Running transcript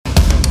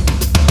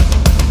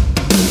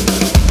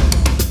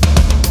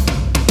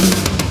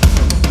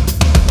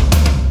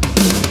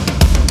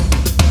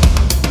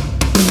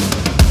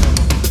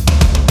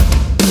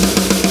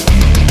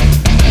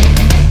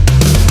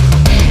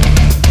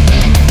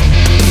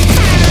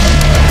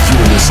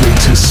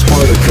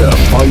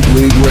Fight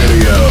League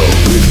Radio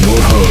with your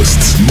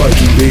hosts,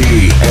 Mikey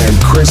V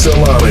and Chris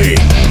Alani.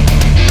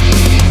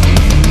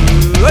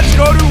 Let's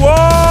go to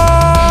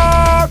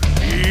work!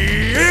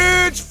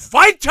 It's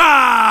fight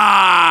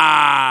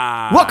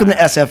time! Welcome to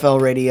SFL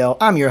Radio.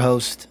 I'm your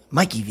host,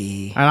 Mikey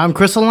V. And I'm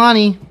Chris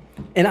Alani.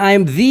 And I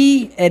am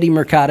the Eddie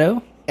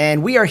Mercado.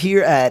 And we are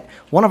here at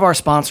one of our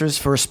sponsors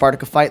for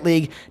Spartica Fight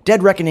League,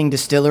 Dead Reckoning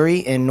Distillery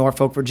in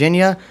Norfolk,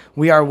 Virginia.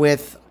 We are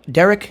with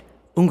Derek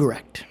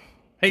Ungerecht.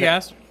 Hey,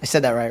 guys. I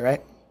said that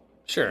right?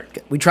 Sure.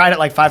 We tried it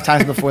like 5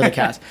 times before the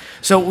cast.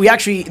 So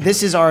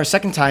this is our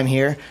second time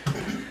here.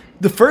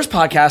 The first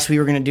podcast we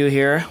were going to do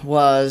here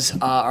was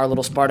our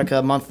little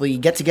Spartica monthly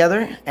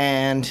get-together,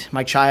 and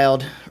my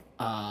child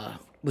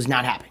was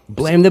not happy.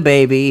 Blame the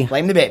baby.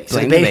 Blame the baby.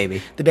 Blame the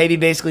baby. The baby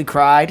basically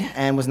cried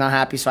and was not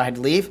happy, so I had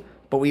to leave.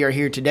 But we are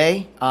here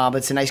today. But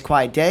it's a nice,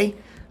 quiet day.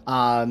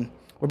 We're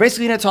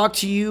basically going to talk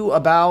to you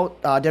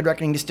about Dead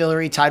Reckoning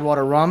Distillery,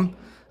 Tidewater Rum.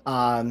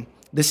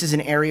 This is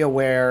an area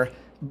where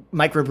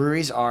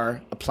microbreweries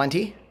are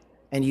aplenty,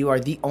 and you are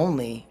the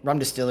only rum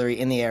distillery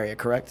in the area,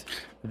 correct?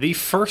 The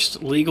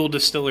first legal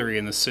distillery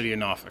in the city of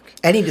Norfolk.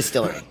 Any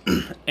distillery.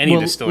 Any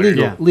distillery.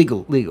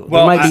 Legal.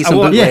 Well, there might be some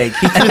bootleg.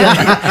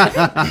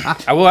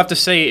 I will have to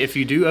say, if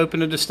you do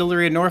open a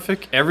distillery in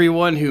Norfolk,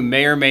 everyone who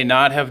may or may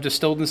not have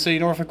distilled in the city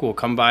of Norfolk will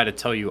come by to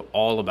tell you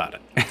all about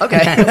it. Okay.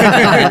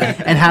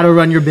 And how to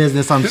run your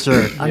business, I'm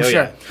sure. I'm Oh,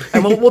 sure. yeah.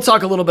 And we'll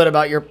talk a little bit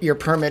about your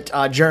permit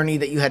journey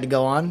that you had to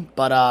go on.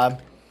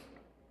 But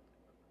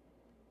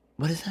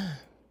what is that?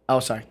 Oh,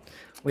 sorry.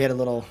 We had a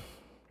little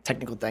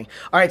technical thing.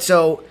 All right,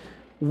 so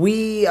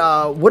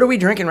what are we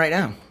drinking right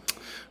now?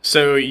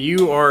 So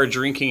you are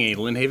drinking a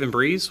Lynnhaven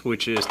Breeze,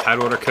 which is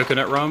Tidewater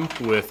coconut rum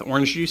with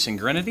orange juice and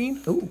grenadine.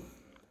 Ooh,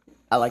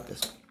 I like this.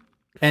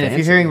 And if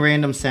you're hearing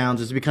random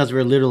sounds, it's because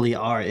we literally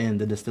are in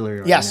the distillery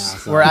right now.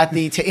 Yes, So. we're at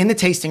in the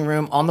tasting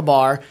room on the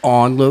bar,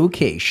 On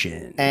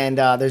location. and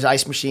there's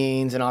ice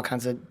machines and all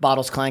kinds of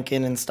bottles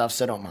clanking and stuff.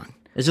 So don't mind.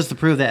 It's just to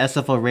prove that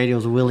SFL Radio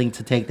is willing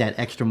to take that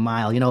extra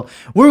mile. You know,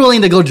 we're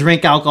willing to go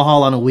drink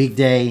alcohol on a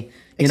weekday.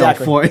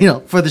 Exactly. For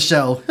the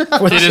show.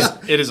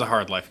 It is a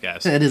hard life,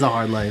 guys. It is a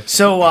hard life.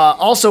 So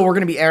also, we're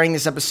going to be airing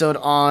this episode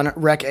on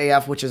Rec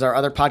AF, which is our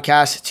other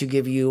podcast, to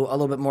give you a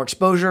little bit more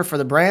exposure for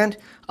the brand.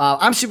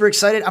 I'm super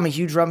excited. I'm a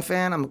huge rum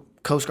fan. I'm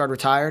Coast Guard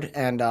retired,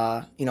 and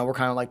we're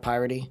kind of like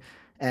piratey.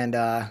 And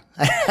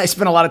I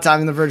spent a lot of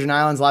time in the Virgin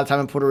Islands, a lot of time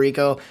in Puerto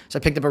Rico, so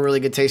I picked up a really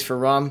good taste for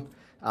rum.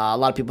 A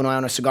lot of people know I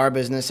own a cigar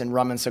business, and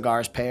rum and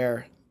cigars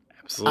pair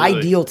Absolutely.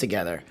 ideal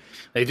together.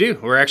 They do.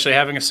 We're actually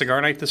having a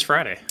cigar night this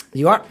Friday.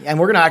 You are, and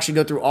we're going to actually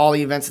go through all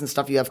the events and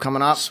stuff you have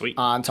coming up. Sweet.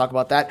 And talk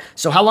about that.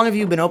 So how long have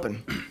you been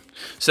open?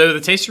 So the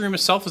tasting room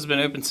itself has been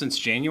open since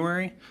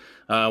January.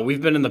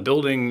 We've been in the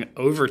building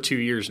over 2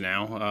 years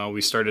now.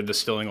 We started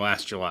distilling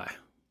last July.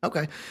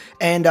 Okay.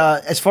 And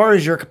as far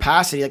as your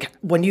capacity, like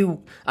when you're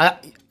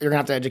going to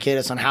have to educate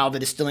us on how the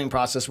distilling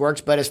process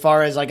works, but as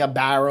far as like a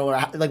barrel or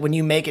like when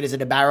you make it, is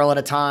it a barrel at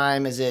a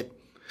time? Is it?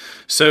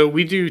 So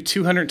we do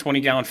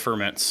 220-gallon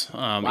ferments.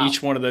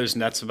 Each one of those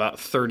nets about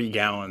 30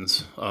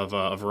 gallons of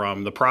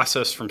rum. The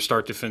process from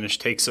start to finish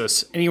takes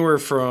us anywhere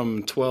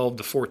from 12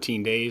 to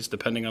 14 days,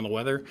 depending on the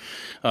weather.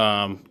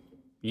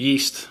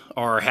 Yeast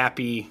are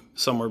happy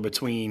somewhere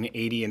between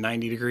 80 and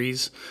 90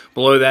 degrees.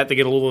 Below that, they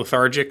get a little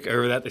lethargic.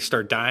 Over that, they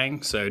start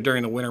dying. So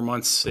during the winter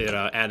months, it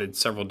added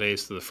several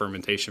days to the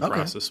fermentation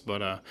process.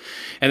 But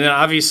and then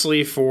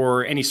obviously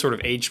for any sort of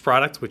aged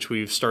product, which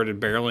we've started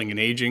barreling and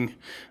aging,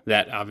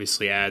 that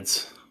obviously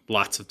adds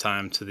lots of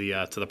time to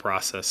the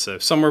process. So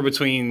somewhere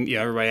between,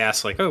 everybody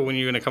asks like, oh, when are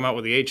you going to come out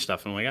with the aged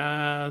stuff? And I'm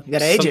like, You got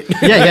to age it. Yeah,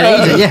 you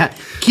gotta age it. Yeah.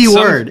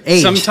 Keyword,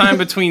 age. Sometime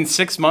between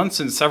 6 months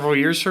and several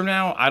years from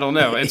now, I don't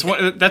know.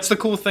 That's the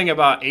cool thing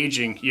about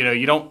aging.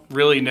 You don't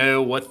really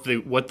know what the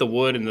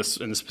wood and the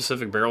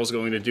specific barrel is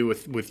going to do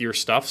with your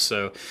stuff.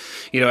 So,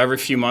 every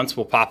few months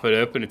we'll pop it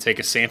open and take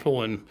a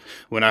sample, and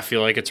when I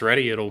feel like it's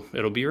ready,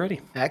 it'll be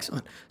ready.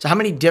 Excellent. So how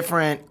many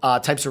different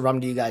types of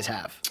rum do you guys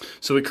have?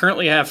 So we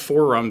currently have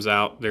 4 rums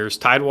out. There's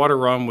Tidewater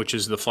rum, which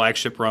is the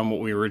flagship rum,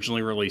 what we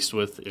originally released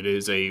with. It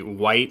is a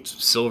white,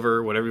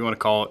 silver, whatever you want to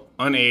call it,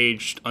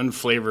 unaged,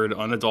 unflavored,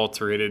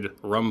 unadulterated,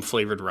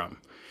 rum-flavored rum.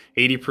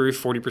 80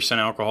 proof, 40%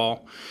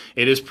 alcohol.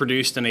 It is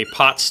produced in a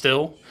pot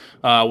still,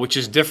 which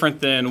is different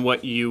than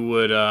what you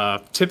would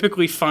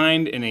typically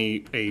find in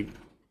a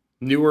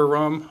newer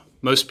rum.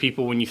 Most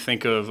people, when you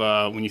think of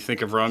rum,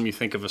 you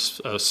think of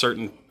a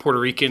certain Puerto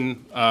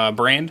Rican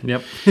brand.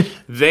 Yep.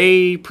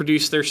 They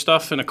produce their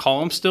stuff in a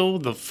column still.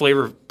 The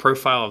flavor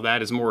profile of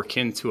that is more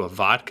akin to a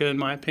vodka, in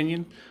my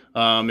opinion.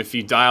 If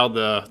you dial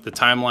the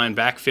timeline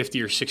back 50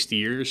 or 60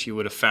 years, you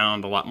would have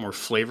found a lot more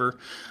flavor.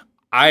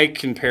 I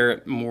compare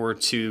it more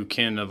to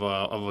kin of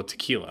a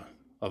tequila,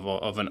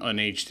 of an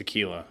unaged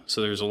tequila.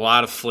 So there's a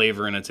lot of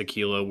flavor in a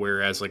tequila,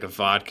 whereas like a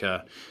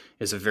vodka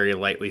is a very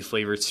lightly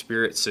flavored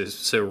spirit.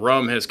 So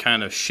rum has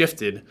kind of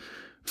shifted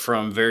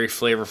from very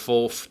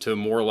flavorful to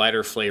more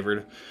lighter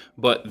flavored,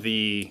 but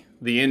the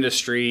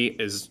industry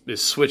is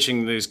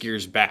switching those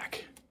gears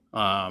back.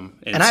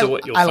 And so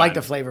what you'll I like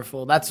find- the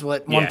flavorful. That's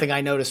what one Yeah. thing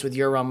I noticed with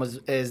your rum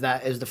is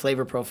the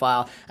flavor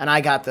profile. And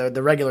I got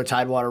the regular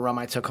Tidewater rum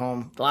I took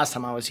home the last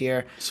time I was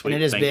here. Sweet,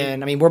 And it has thank you.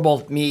 been. I mean, we're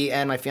both, me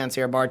and my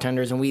fiance are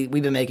bartenders, and we've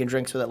been making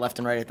drinks with it left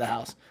and right at the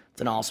house.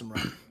 It's an awesome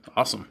rum.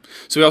 Awesome.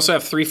 So we also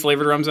have 3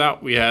 flavored rums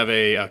out. We have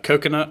a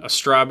coconut, a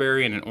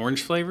strawberry, and an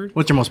orange flavored.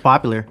 What's your most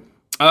popular?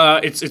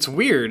 It's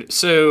weird.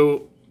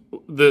 So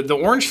the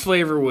orange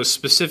flavor was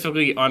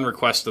specifically on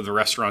request of the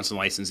restaurants and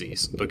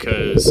licensees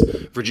because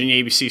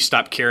Virginia ABC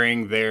stopped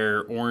carrying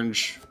their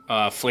orange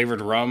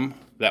flavored rum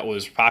that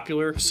was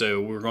popular. So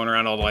we were going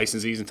around all the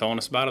licensees and telling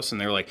us about us, and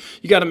they were like,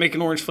 "You got to make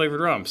an orange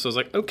flavored rum." So I was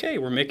like, "Okay,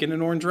 we're making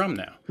an orange rum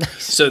now."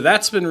 So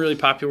that's been really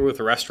popular with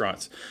the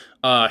restaurants.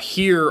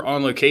 Here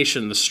on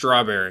location, the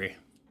strawberry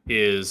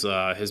was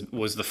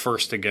the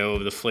first to go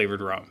of the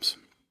flavored rums.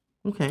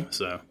 Okay.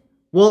 So.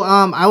 Well,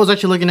 I was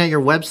actually looking at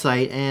your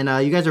website, and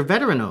you guys are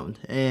veteran-owned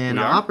and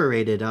We are.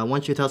 operated. Why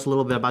don't you tell us a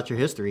little bit about your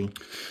history?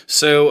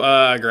 So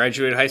I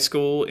graduated high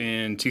school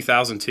in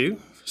 2002,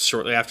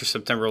 shortly after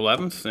September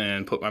 11th,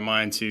 and put my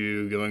mind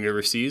to going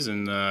overseas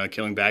and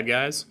killing bad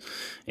guys.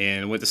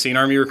 And went to see an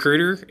Army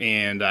recruiter,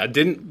 and I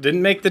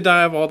didn't make the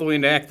dive all the way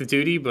into active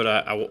duty, but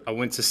I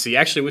went to see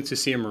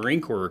a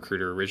Marine Corps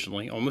recruiter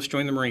originally. Almost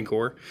joined the Marine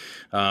Corps.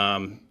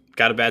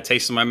 Got a bad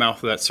taste in my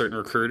mouth with that certain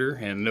recruiter,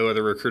 and no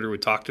other recruiter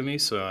would talk to me.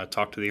 So I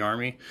talked to the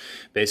Army.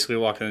 Basically,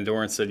 walked in the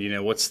door and said,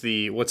 what's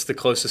the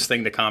closest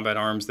thing to combat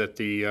arms that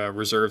the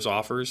reserves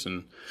offers,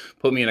 and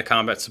put me in a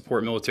combat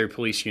support military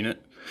police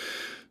unit.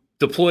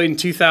 Deployed in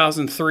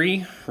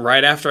 2003,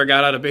 right after I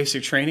got out of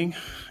basic training,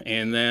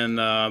 and then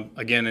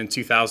again in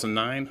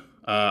 2009.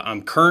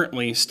 I'm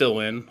currently still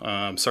in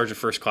Sergeant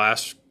First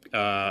Class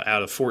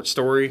out of Fort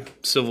Story,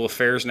 Civil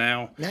Affairs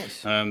now.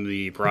 Nice. I'm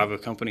the Bravo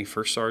Company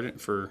First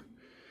Sergeant for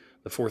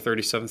the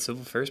 437th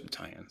Civil Affairs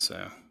Battalion.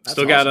 So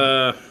still got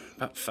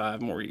about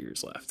 5 more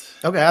years left.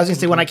 Okay, I was gonna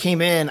say when I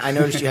came in, I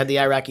noticed you had the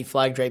Iraqi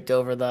flag draped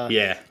over the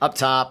Yeah. up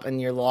top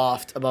and your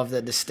loft above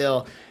the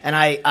distill, and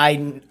I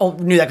knew that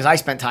because I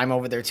spent time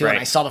over there too, and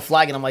Right. I saw the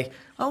flag and I'm like,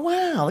 oh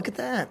wow, look at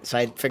that. So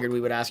I figured we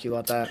would ask you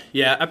about that.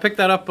 Yeah, I picked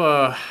that up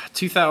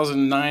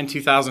 2009,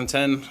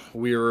 2010.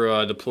 We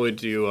were deployed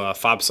to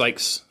Fob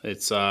Sykes.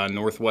 It's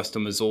northwest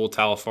of Mosul,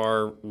 Tal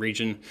Afar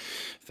region.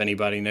 If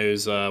anybody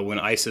knows, when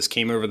ISIS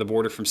came over the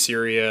border from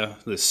Syria,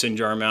 the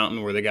Sinjar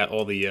Mountain, where they got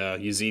all the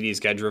Yazidis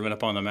got driven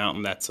up on the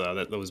mountain,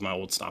 that was my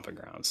old stomping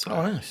ground. So,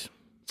 Oh nice.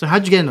 So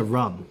how'd you get into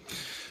rum?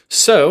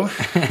 so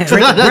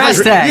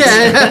Brass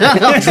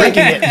tacks.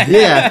 Drinking it.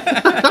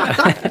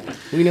 Yeah.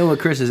 We know what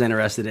Chris is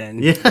interested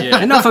in.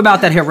 Yeah. Enough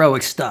about that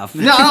heroic stuff.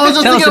 No, I was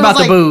just Tell us thinking about the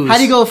like, booze. how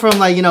do you go from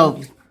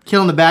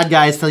killing the bad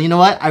guys to, you know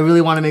what, I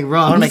really want to make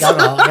rum. I want to make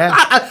alcohol.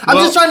 Yeah. I'm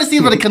just trying to see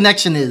what a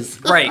connection is.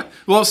 right.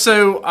 Well,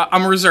 so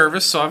I'm a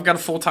reservist, so I've got a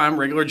full-time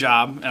regular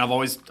job,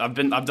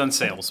 and I've done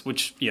sales,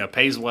 which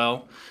pays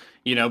well,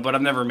 but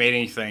I've never made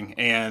anything.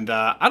 And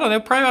I don't know,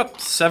 probably about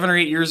 7 or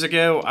 8 years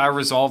ago, I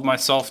resolved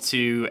myself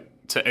to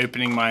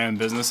opening my own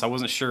business. I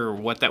wasn't sure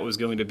what that was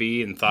going to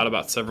be, and thought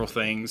about several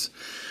things.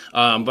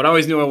 But I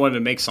always knew I wanted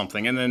to make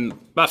something. And then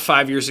about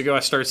 5 years ago,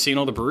 I started seeing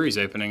all the breweries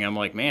opening. I'm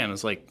like, man,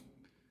 it's like,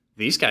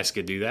 these guys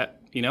could do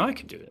that. I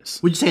could do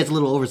this. Would you say it's a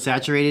little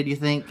oversaturated, you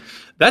think?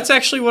 That's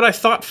actually what I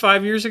thought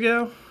 5 years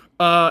ago.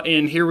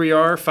 And here we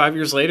are 5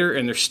 years later,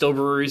 and there's still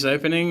breweries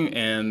opening,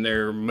 and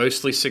they're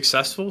mostly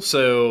successful.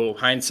 So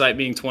hindsight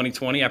being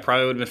 2020, I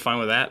probably would have been fine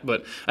with that.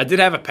 But I did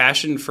have a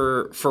passion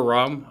for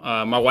rum.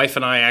 My wife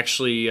and I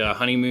actually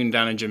honeymooned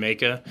down in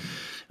Jamaica.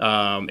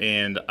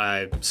 And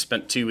I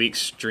spent 2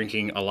 weeks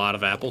drinking a lot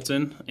of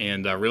Appleton,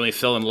 and really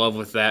fell in love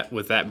with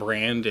that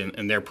brand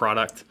and their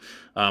product.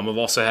 I've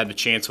also had the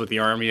chance with the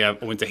Army. I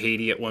went to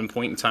Haiti at one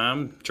point in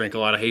time, drank a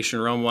lot of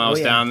Haitian rum while I was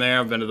down there.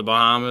 I've been to the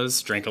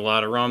Bahamas, drank a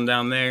lot of rum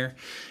down there.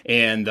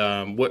 And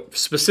what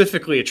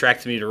specifically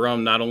attracted me to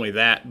rum, not only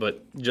that,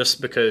 but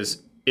just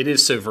because it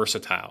is so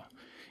versatile.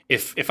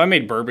 If I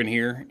made bourbon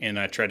here and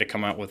I tried to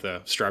come out with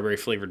a strawberry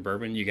flavored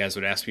bourbon, you guys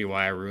would ask me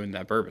why I ruined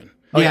that bourbon.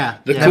 Yeah.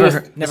 The yeah. cool-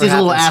 It never seems a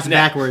little happens.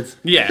 ass backwards.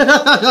 Yeah.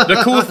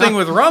 The cool thing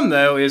with rum,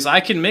 though, is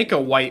I can make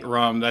a white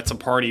rum that's a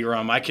party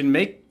rum. I can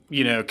make,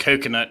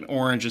 coconut, and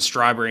orange, and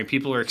strawberry, and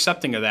people are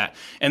accepting of that.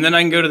 And then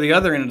I can go to the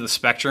other end of the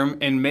spectrum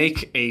and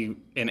make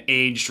an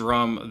aged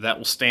rum that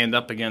will stand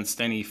up against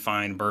any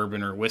fine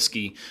bourbon or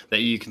whiskey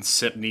that you can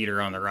sip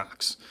neater on the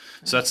rocks.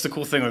 So that's the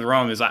cool thing with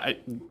rum is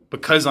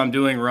because I'm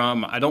doing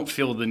rum, I don't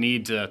feel the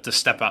need to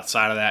step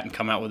outside of that and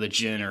come out with a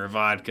gin or a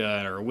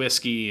vodka or a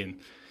whiskey and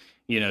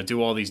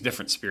do all these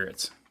different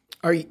spirits.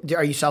 Are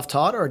you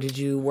self-taught, or did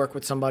you work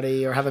with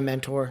somebody or have a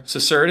mentor? So,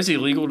 sir, it is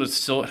illegal to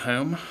distill at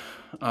home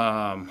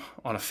on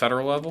a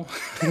federal level.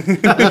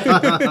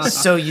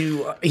 So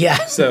you,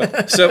 yeah. So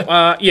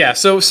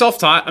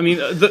self-taught. I mean,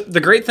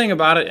 the great thing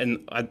about it, and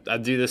I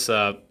do this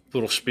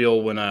little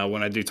spiel when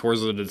I do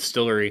tours of the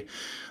distillery.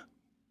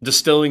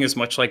 Distilling is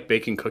much like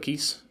baking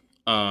cookies.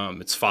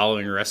 It's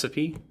following a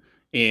recipe.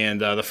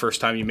 and the first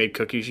time you made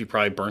cookies, you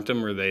probably burnt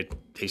them or they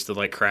tasted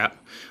like crap.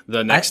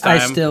 The next time,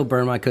 I still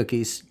burn my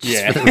cookies. Just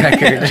yeah, for the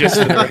record. just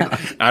for the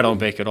record. I don't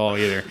bake at all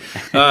either.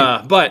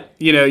 But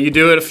you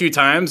do it a few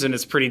times and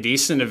it's pretty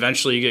decent.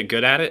 Eventually, you get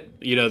good at it.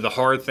 The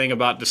hard thing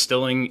about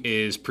distilling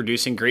is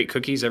producing great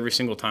cookies every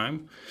single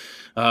time.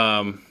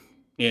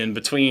 In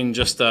between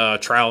just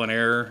trial and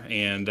error,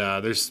 and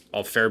there's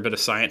a fair bit of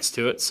science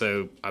to it.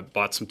 So I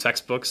bought some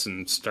textbooks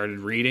and started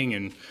reading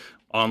and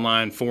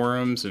online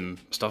forums and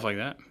stuff like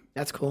that.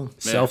 That's cool.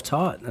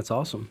 Self-taught. That's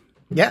awesome.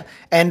 Yeah,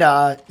 and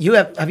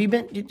have you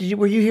been?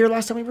 Were you here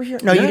last time we were here?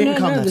 No, you didn't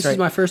come. No, That's this right. is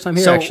my first time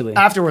here, so actually.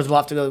 Afterwards, we'll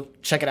have to go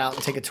check it out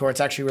and take a tour. It's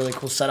actually a really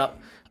cool setup.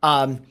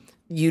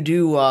 You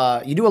do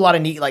a lot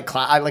of neat like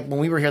when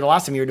we were here the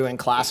last time, you were doing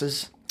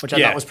classes, which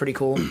I thought was pretty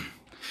cool.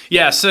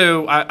 Yeah,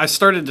 so I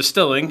started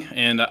distilling,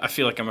 and I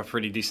feel like I'm a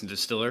pretty decent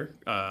distiller.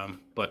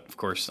 But of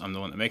course, I'm the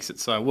one that makes it,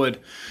 so I would.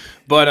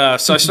 But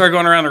so I started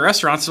going around the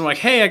restaurants, and I'm like,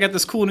 "Hey, I got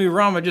this cool new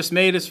rum I just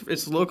made.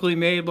 It's locally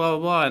made, blah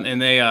blah blah." And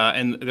they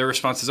and their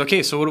response is,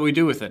 "Okay, so what do we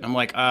do with it?" I'm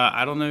like,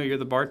 "I don't know. You're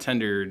the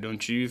bartender.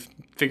 Don't you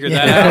figure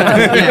that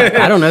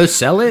out?" I don't know.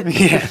 Sell it.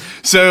 Yeah.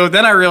 So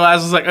then I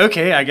realized I was like,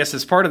 okay, I guess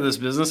as part of this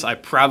business, I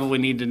probably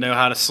need to know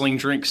how to sling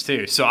drinks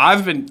too. So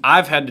I've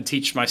had to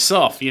teach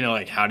myself,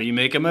 like how do you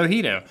make a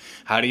mojito?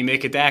 How do you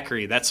make a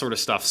daiquiri? That sort of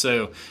stuff.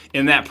 So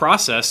in that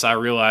process, I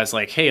realized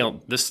like, hey,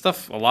 this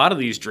stuff, a lot of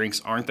these drinks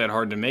aren't that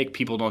hard to make.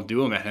 People don't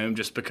do them at home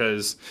just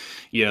because,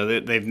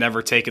 they've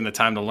never taken the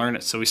time to learn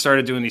it. So we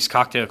started doing these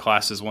cocktail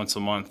classes once a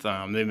month.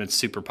 They've been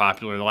super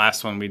popular. The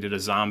last one we did a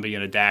zombie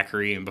and a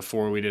daiquiri, and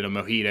before we did a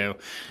mojito.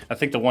 I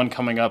think the one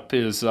coming up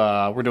is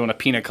we're doing a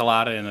pina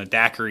colada and a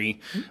daiquiri,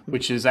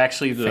 which is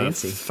actually the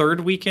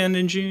third weekend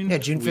in June. Yeah,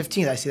 June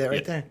 15th. I see that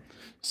right there.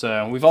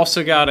 So we've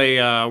also got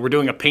we're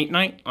doing a paint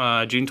night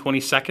June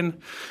 22nd.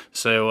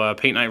 So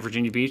Paint Night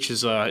Virginia Beach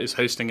is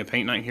hosting a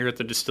paint night here at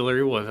the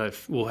distillery.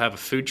 We'll have a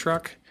food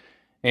truck.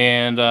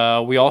 And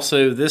we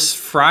also, this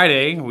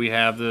Friday, we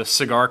have the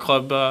Cigar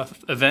Club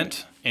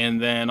event.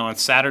 And then on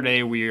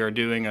Saturday, we are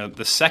doing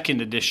the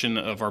second edition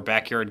of our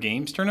Backyard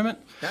Games tournament.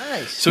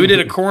 Nice. So we did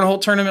a cornhole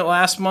tournament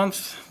last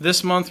month.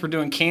 This month, we're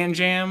doing Can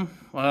Jam.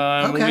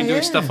 We'll be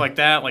doing stuff like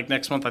that. Like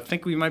next month, I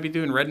think we might be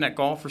doing Redneck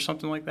Golf or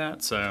something like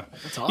that. So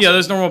that's awesome. Yeah,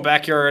 those normal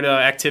backyard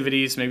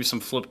activities, maybe some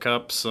flip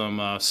cups, some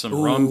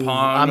rum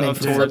pong. I'm in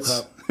flip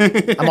cup.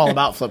 I'm all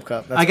about flip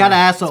cup. That's I gotta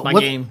ask, my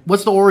game.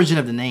 What's the origin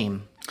of the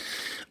name?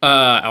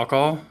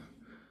 Alcohol.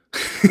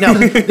 No,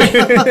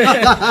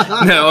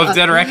 No, of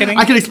Dead Reckoning.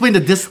 I can explain the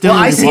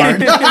distilling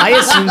part.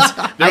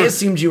 I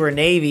assumed you were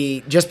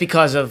Navy just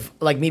because of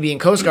like me being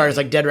Coast Guard. It's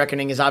like Dead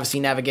Reckoning is obviously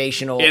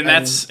navigational, and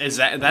that's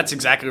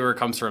exactly where it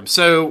comes from.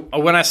 So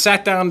when I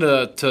sat down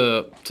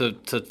to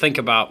think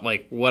about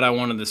like what I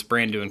wanted this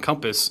brand to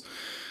encompass,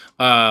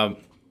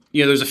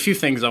 there's a few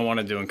things I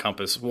wanted to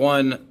encompass.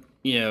 One,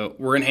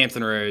 we're in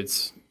Hampton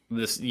Roads.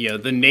 This,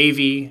 the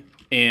Navy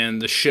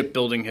and the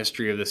shipbuilding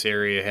history of this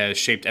area has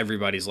shaped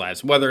everybody's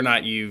lives. Whether or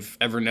not you've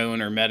ever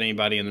known or met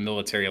anybody in the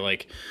military,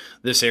 like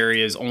this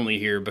area is only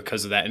here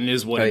because of that, and it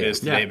is what it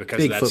is today because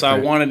Big of that. footprint. So I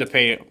wanted to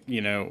pay,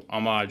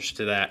 homage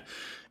to that.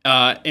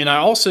 And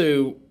I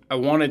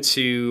wanted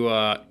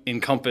to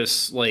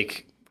encompass,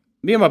 like,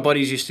 me and my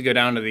buddies used to go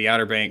down to the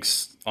Outer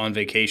Banks on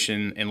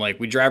vacation, and like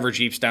we drive our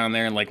Jeeps down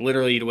there, and like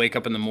literally you'd wake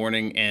up in the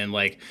morning and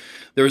like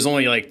there was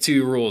only like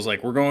two rules,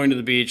 like we're going to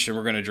the beach and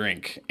we're going to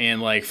drink,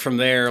 and like from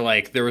there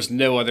like there was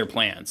no other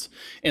plans,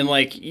 and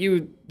like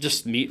you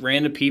just meet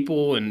random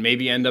people and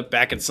maybe end up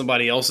back at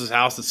somebody else's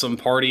house at some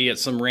party at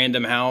some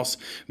random house.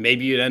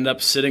 Maybe you'd end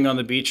up sitting on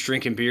the beach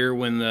drinking beer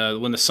when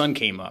the sun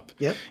came up.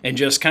 Yep. And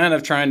just kind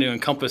of trying to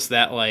encompass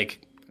that,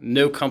 like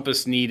no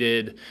compass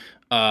needed.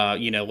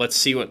 Let's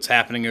see what's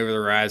happening over the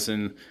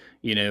horizon.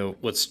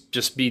 Let's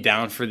just be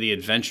down for the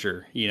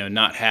adventure,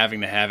 not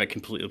having to have it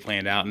completely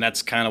planned out. And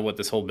that's kind of what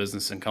this whole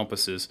business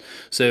encompasses.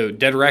 So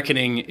Dead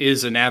Reckoning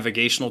is a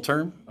navigational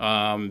term.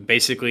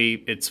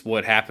 Basically, it's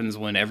what happens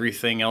when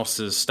everything else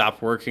has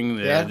stopped working.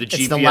 The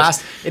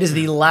GPS. It is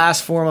the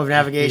last form of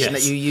navigation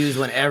Yes. that you use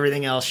when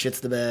everything else shits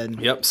the bed.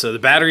 Yep. So the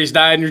batteries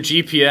died in your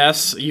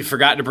GPS. You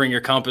forgot to bring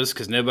your compass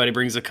because nobody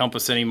brings a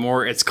compass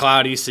anymore. It's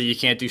cloudy, so you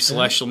can't do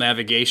celestial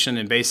navigation.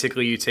 And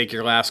basically, you take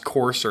your last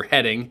course or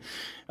heading,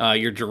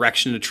 your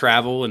direction to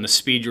travel and the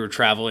speed you were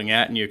traveling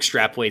at, and you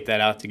extrapolate that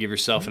out to give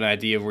yourself an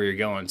idea of where you're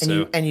going.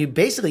 And you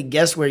basically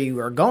guess where you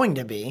are going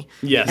to be.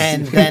 Yes.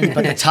 And then,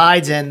 but the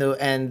tides and the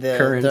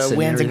Currents the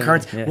winds and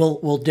everything. currents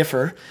will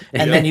differ,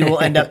 and then you will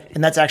end up.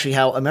 And that's actually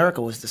how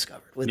America was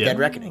discovered with Dead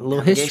Reckoning. A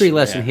little history navigation.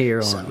 lesson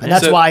here on. And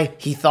that's why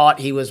he thought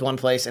he was one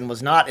place and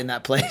was not in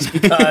that place,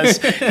 because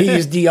he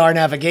used DR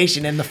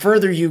navigation. And the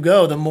further you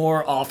go, the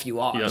more off you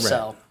are. Yeah.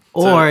 So.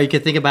 Or you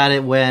could think about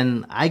it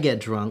when I get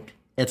drunk.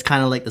 It's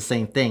kind of like the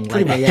same thing.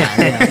 Like,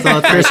 yeah. So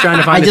it's Chris trying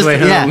to find his way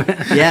home.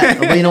 Yeah.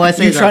 But you know what I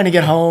say? You're trying to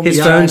get home. His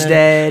you're phone's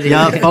trying to-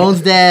 dead. Yeah, phone's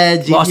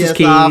dead. Lost his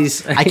GPS off.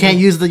 keys. I can't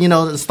use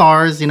the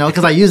stars,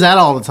 because I use that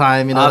all the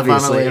time. To find my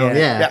Obviously, way home.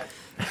 yeah. Yeah.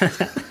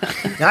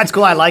 That's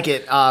cool. I like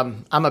it.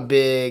 I'm a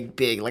big,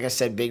 like I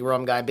said, big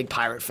rum guy, big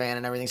pirate fan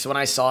and everything. So when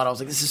I saw it, I was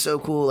like, this is so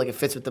cool. Like it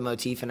fits with the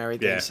motif and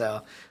everything. Yeah.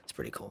 So it's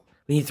pretty cool.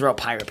 We need to throw a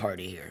pirate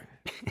party here.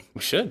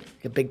 We should.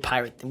 Like a big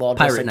pirate. Well,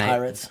 Pirate just like night.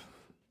 pirates.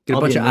 Get a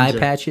I'll bunch be of a eye ninja.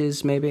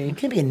 patches, maybe. It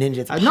can't be a ninja.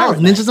 It's a No, pirate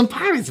ninjas and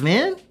pirates,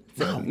 man.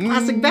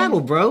 Classic battle,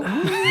 bro.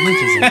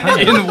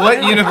 In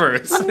what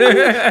universe?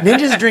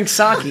 Ninjas drink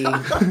sake,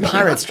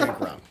 pirates drink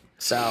rum.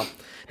 So,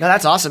 no,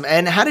 that's awesome.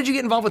 And how did you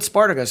get involved with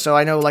Spartacus? So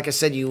I know, like I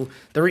said,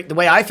 the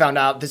way I found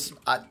out this,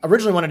 I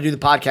originally wanted to do the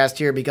podcast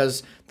here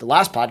because the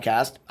last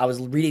podcast I was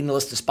reading the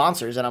list of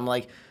sponsors and I'm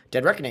like,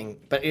 Dead Reckoning,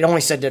 but it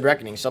only said Dead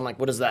Reckoning. So I'm like,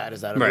 what is that?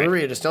 Is that a Right.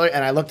 brewery, a distillery?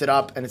 And I looked it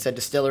up and it said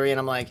distillery, and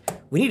I'm like,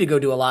 we need to go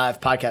do a live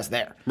podcast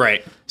there.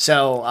 Right.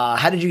 So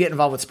how did you get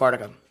involved with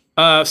Spartacus?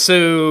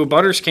 So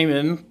Butters came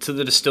in to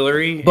the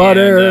distillery.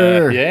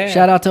 Butter. And, yeah.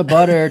 Shout out to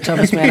Butter,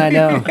 toughest man I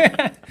know.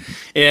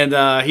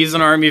 And he's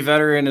an Army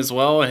veteran as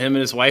well. And him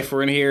and his wife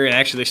were in here. And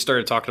actually, they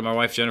started talking to my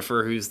wife,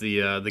 Jennifer, who's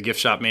the gift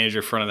shop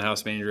manager, front of the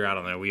house manager. I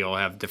don't know. We all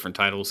have different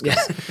titles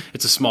because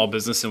it's a small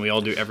business and we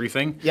all do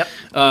everything. Yep.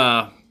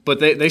 But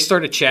they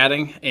started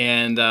chatting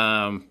and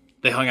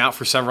they hung out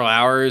for several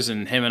hours.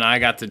 And him and I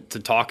got to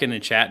talking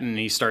and chatting. And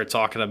he started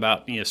talking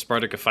about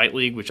Spartacus Fight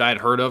League, which I had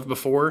heard of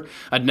before.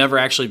 I'd never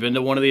actually been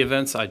to one of the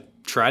events. I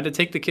tried to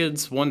take the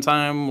kids one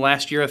time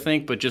last year, I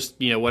think, but just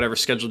whatever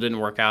schedule didn't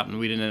work out and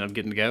we didn't end up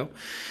getting to go.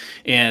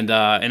 And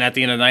at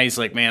the end of the night, he's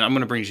like, man, I'm going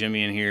to bring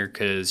Jimmy in here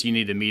because you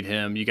need to meet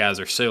him. You guys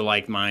are so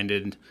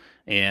like-minded.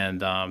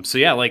 And so,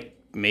 yeah, like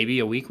maybe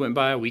a week went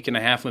by, a week and a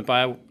half went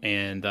by,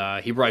 and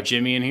he brought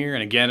Jimmy in here.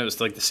 And again, it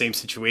was like the same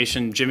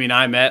situation. Jimmy and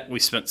I met. We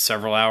spent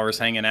several hours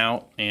hanging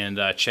out and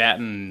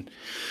chatting and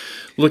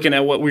looking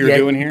at what we were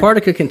doing here.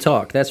 Partica can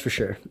talk, that's for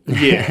sure.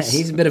 Yes.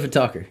 He's a bit of a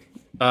talker.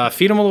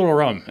 Feed him a little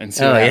rum and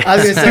see Oh, what yeah. I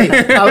was going to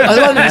say, I was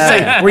about to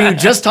say, were you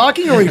just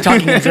talking or were you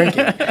talking and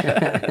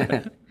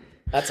drinking?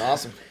 That's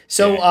awesome.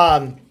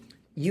 So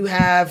you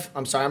have,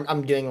 I'm sorry,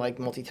 I'm doing like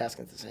multitasking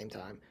at the same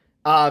time.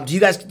 Do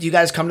you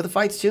guys come to the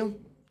fights too?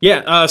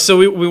 Yeah, so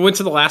we went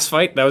to the last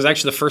fight. That was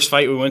actually the first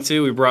fight we went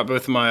to. We brought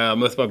both my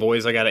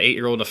boys. I got an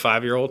 8-year-old and a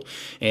 5-year-old,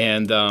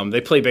 and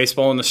they play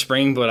baseball in the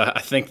spring. But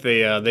I think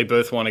they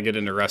both want to get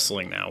into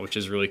wrestling now, which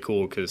is really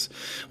cool because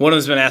one of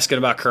them's been asking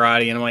about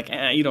karate, and I'm like,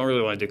 you don't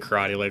really want to do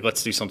karate. Like,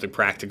 let's do something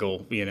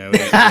practical,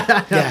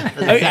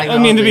 I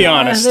mean, to be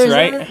honest,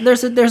 right?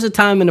 There's a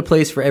time and a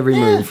place for every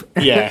move.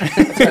 Yeah,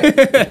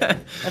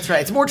 That's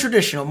right. It's more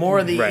traditional, more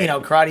of the, Right.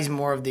 karate's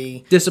more of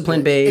the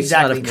Discipline based,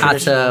 Exactly, a lot of kata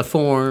traditional.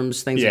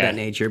 forms, things Yeah. of that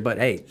nature. But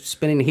hey,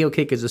 spinning heel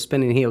kick is a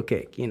spinning heel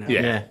kick,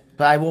 yeah.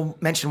 But I will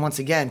mention once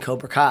again,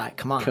 Cobra Kai.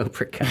 Come on.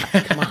 Cobra Kai.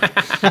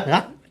 It's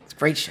a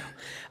great show.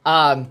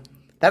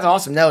 That's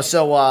awesome. No,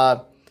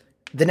 so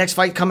the next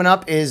fight coming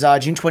up is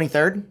June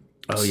 23rd.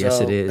 Oh,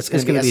 yes, it is.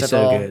 It's gonna be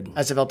so good.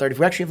 SFL 30.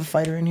 We actually have a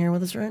fighter in here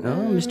with us right now.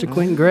 Oh, Mr.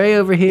 Quentin Gray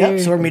over here. Yep,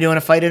 so we're going to be doing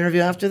a fight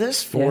interview after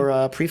this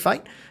for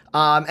pre-fight.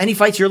 Any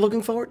fights you're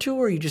looking forward to,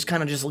 or are you just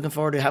kind of just looking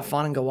forward to have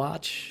fun and go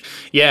watch?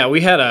 Yeah, we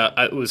had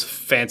it was a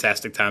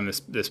fantastic time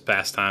this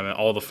past time, and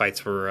all the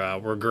fights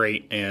were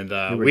great,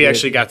 and we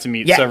actually got to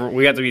meet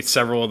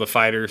several of the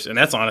fighters, and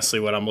that's honestly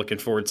what I'm looking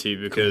forward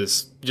to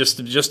because just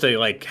to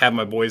like have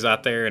my boys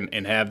out there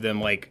and have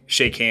them like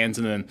shake hands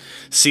and then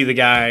see the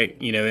guy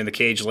in the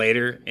cage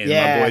later, and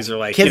Yeah. my boys are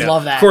like, Kids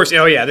love that. Of course,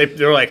 oh yeah,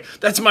 they're like,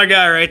 that's my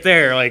guy right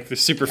there, like the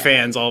super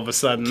fans all of a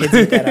sudden.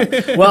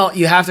 Well,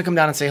 you have to come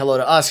down and say hello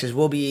to us because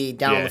we'll be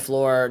down on Yeah. the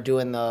floor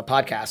doing the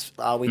podcast.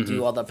 We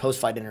do all the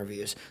post-fight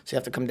interviews. So you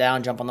have to come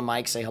down, jump on the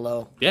mic, say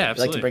hello. Yeah, We like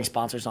absolutely. to bring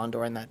sponsors on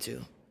during that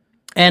too.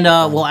 And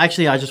well,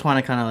 actually, I just want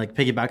to kind of like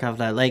piggyback off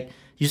that. Like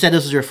you said,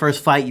 this was your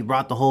first fight. You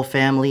brought the whole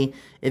family.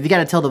 If you got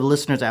to tell the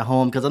listeners at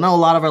home, because I know a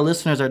lot of our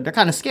listeners they're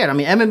kind of scared. I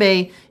mean,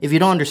 MMA, if you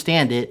don't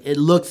understand it, it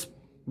looks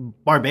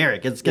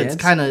barbaric. It's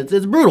kind of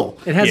it's brutal.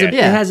 It has Yeah. it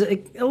has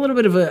a little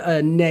bit of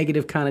a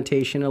negative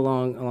connotation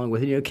along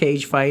with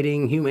cage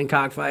fighting, human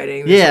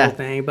cockfighting, this Yeah. whole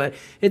thing. But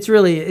it's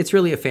really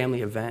a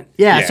family event.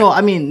 Yeah, Yeah. so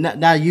I mean,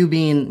 now you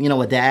being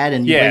a dad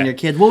and you Yeah. bring your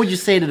kids, what would you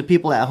say to the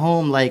people at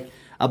home like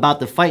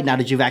about the fight now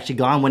that you've actually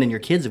gone when and your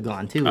kids have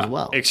gone too as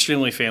well?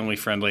 Extremely family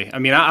friendly. I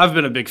mean, I've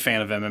been a big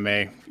fan of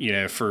MMA,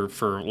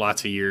 for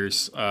lots of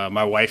years.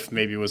 My wife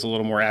maybe was a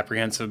little more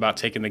apprehensive about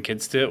taking the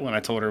kids to it when I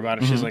told her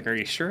about it. She's like, "Are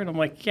you sure?" And I'm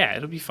like, "Yeah,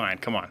 it'll be fine.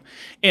 Come on."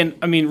 And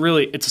I mean,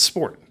 really, it's a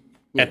sport.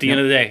 At the end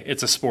of the day,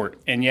 it's a sport.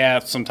 And yeah,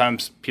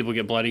 sometimes people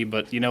get bloody,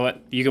 but you know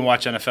what? You can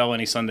watch NFL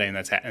any Sunday, and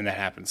that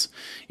happens.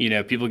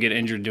 People get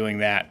injured doing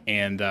that,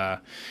 and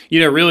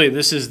really,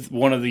 this is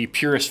one of the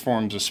purest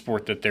forms of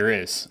sport that there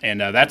is, and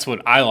that's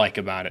what I like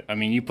about it. I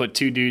mean, you put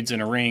two dudes in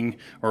a ring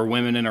or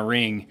women in a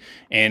ring,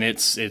 and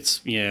it's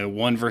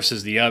one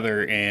versus the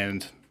other,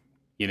 and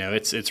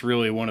it's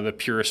really one of the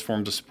purest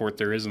forms of sport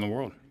there is in the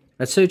world.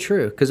 That's so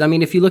true. Because I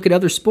mean, if you look at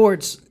other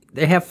sports,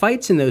 they have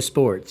fights in those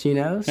sports, So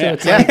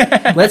it's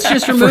like, let's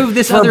just remove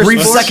this for a other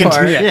brief sport second.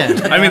 part.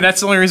 Yeah. I mean, that's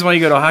the only reason why you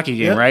go to a hockey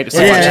game, right? It's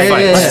to Yeah, watch a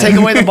fight. Let's take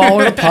away the ball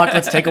or the puck.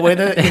 Let's take away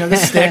the the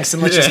sticks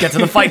and let's just get to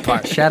the fight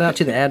part. Shout out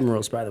to the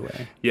Admirals, by the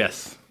way.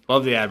 Yes,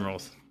 love the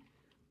Admirals.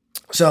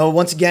 So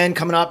once again,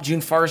 coming up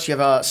June 1st, you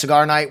have a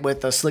cigar night with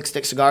the Slick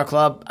Stick Cigar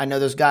Club. I know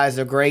those guys;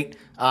 they're great.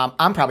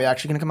 I'm probably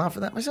actually going to come out for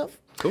that myself.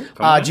 Cool.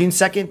 June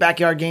 2nd,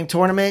 backyard game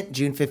tournament.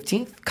 June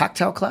 15th,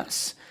 cocktail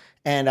class,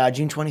 and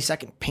June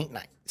 22nd, paint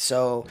night.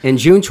 So And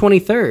June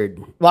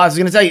 23rd. well, I was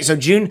going to tell you. So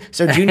June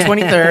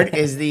 23rd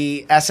is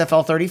the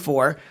SFL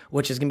 34,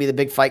 which is going to be the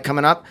big fight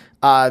coming up.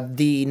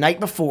 The night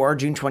before,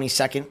 June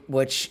 22nd,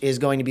 which is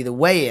going to be the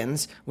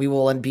weigh-ins, we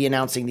will be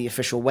announcing the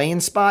official weigh-in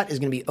spot is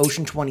going to be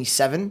Ocean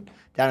 27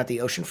 down at the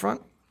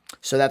oceanfront.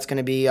 So that's going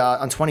to be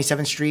on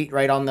 27th Street,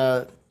 right on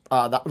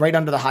right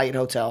under the Hyatt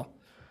Hotel.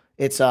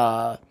 It's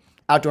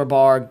outdoor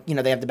bar. You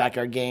know, they have the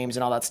backyard games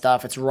and all that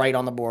stuff. It's right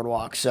on the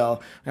boardwalk. So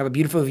we have a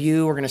beautiful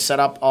view. We're going to set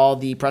up all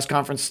the press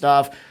conference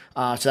stuff.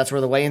 So that's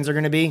where the weigh-ins are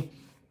going to be.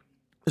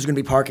 There's going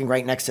to be parking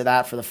right next to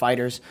that for the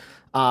fighters.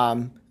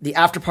 The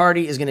after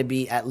party is going to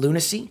be at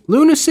Lunacy.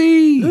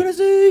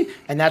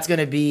 And that's going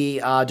to be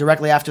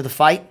directly after the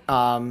fight.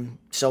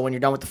 So when you're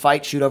done with the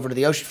fight, shoot over to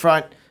the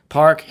oceanfront,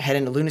 park, head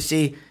into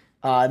Lunacy.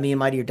 Me and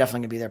Mighty are definitely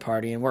going to be there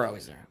partying. We're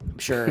always there. I'm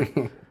sure.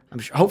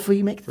 Hopefully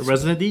you make it. The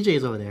resident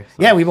DJs over there.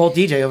 So. Yeah, we both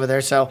DJ over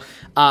there. So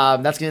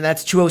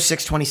that's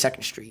 206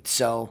 22nd Street.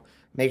 So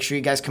make sure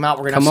you guys come out.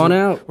 We're gonna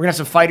We're gonna have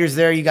some fighters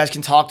there. You guys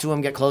can talk to them,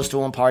 get close to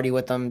them, party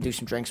with them, do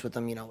some drinks with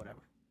them. You know, whatever.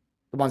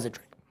 The ones that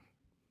drink.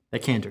 They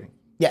can't drink.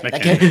 Yeah, I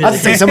was gonna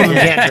say some of them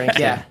can't drink.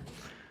 Yeah,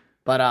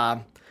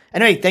 but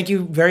anyway, thank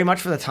you very much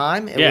for the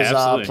time. It was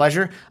a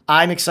pleasure.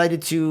 I'm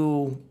excited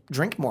to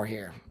drink more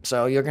here.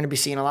 So you're going to be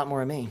seeing a lot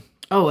more of me.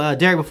 Oh,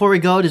 Derek, before we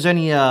go, is there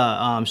any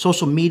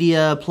social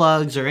media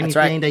plugs or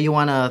anything that you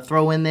want to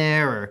throw in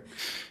there? Or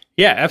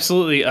Yeah,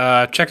 absolutely.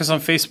 Check us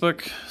on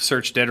Facebook.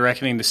 Search Dead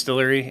Reckoning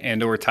Distillery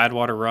and/or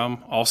Tidewater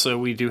Rum. Also,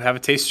 we do have a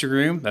tasting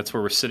room. That's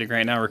where we're sitting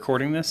right now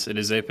recording this. It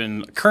is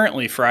open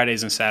currently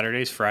Fridays and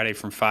Saturdays. Friday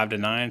from 5 to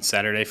 9,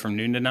 Saturday from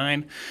noon to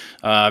 9.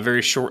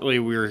 Very shortly,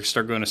 we're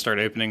going to start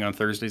opening on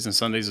Thursdays and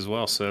Sundays as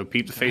well. So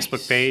peep the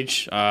Facebook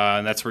page.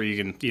 And that's where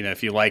you can,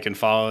 if you like and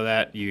follow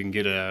that, you can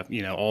get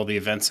all the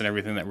events and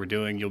everything that we're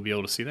doing. You'll be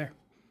able to see there.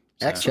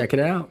 Excellent. Check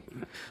it out.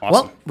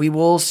 Awesome. Well, we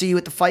will see you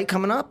at the fight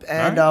coming up,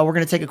 and we're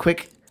going to take a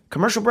quick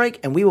commercial break,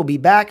 and we will be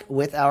back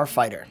with our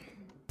fighter.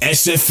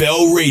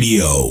 SFL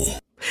Radio.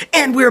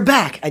 And we're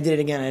back. I did it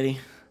again, Eddie.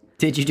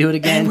 Did you do it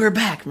again? And we're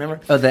back,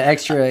 remember? Oh, the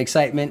extra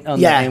excitement on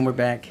the and we're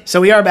back.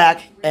 So we are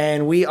back,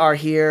 and we are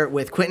here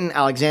with Quentin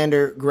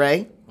Alexander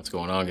Gray. What's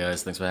going on,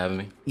 guys? Thanks for having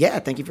me. Yeah,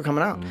 thank you for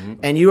coming out. Mm-hmm.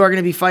 And you are going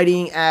to be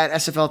fighting at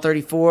SFL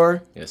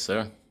 34. Yes,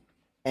 sir.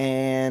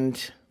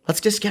 And let's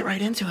just get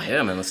right into it.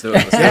 Yeah, man, let's do it.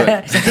 Let's do it.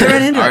 Let's get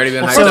right into it. Already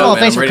been hyped first of up, all,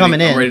 man. thanks for coming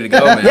in. I'm ready to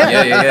go, man.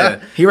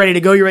 Yeah. You ready to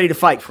go? You ready to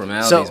fight?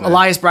 Formalities, so man.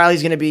 Elias Briley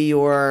is going to be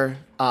your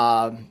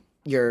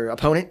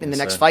opponent in the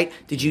next fight.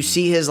 Did you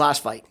see his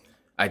last fight?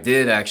 I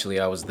did, actually.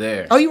 I was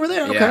there. Oh, you were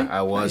there? Okay. Yeah,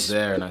 I was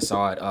there, and I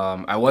saw it.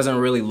 I wasn't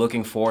really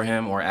looking for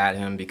him or at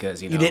him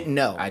because, You didn't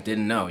know. I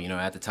didn't know.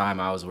 At the time,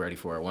 I was ready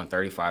for a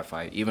 135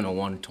 fight, even a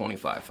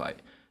 125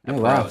 fight. Oh,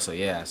 wow.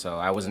 So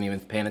I wasn't even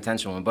paying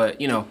attention to him.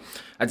 But,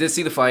 I did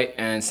see the fight,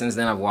 and since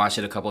then I've watched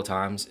it a couple of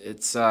times.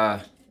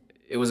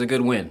 It was a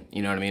good win.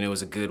 You know what I mean? It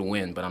was a good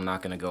win, but I'm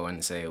not going to go in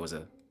and say it was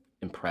an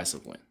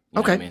impressive win. You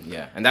know what I mean?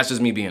 Yeah, and that's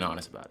just me being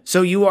honest about it.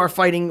 So you are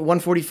fighting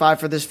 145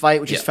 for this fight,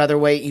 which is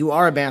featherweight. You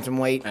are a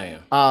bantamweight. I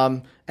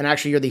am. And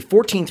actually, you're the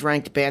 14th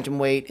ranked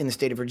bantamweight in the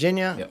state of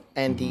Virginia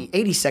and the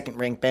 82nd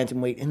ranked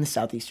bantamweight in the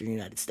southeastern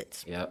United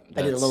States. Yep.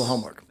 I did a little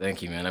homework.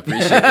 Thank you, man. I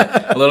appreciate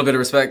that. A little bit of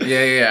respect.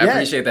 Yeah. I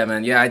appreciate that,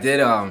 man. Yeah, I did.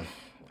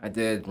 I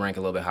did rank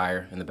a little bit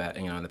higher in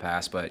the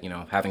past, but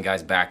having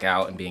guys back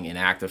out and being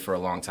inactive for a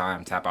long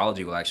time,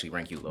 Tapology will actually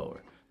rank you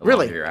lower.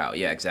 Really? You're out.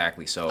 Yeah,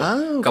 exactly. So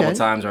a couple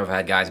times where I've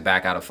had guys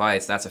back out of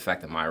fights, that's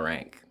affected my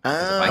rank. If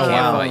I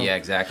can't fight, yeah,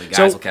 exactly.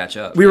 Guys will catch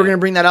up. We were going to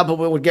bring that up, but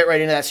we'll get right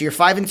into that. So you're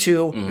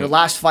 5-2. Your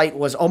last fight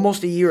was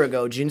almost a year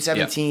ago, June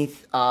 17th,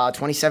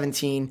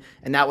 2017,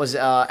 and that was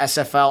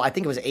SFL. I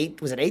think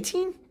it was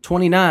 18?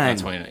 29.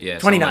 29. Yeah,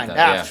 29. Like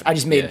that. I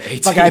just made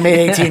 18. I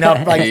made 18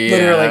 up literally.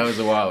 That was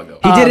a while ago.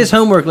 He did his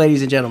homework,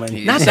 ladies and gentlemen.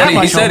 He Not said that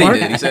much homework.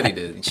 He said he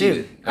did. He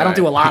cheated. I don't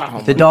do a lot of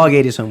homework. The dog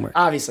ate his homework.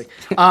 Obviously.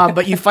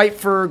 But you fight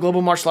for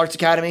Global Martial Arts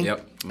Academy.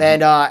 Yep.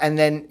 And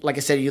then, like I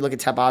said, you look at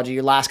Tapology,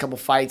 your last couple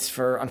fights,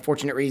 for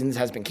unfortunate reasons,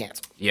 has been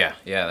canceled. Yeah,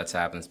 that's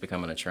happened. It's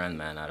becoming a trend,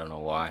 man. I don't know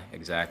why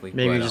exactly.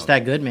 maybe you're just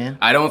that good, man.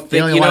 I don't They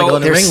think, only want to go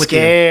in the they're ring with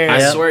scared.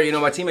 you. I swear,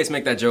 my teammates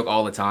make that joke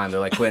all the time. They're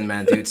like, Quentin,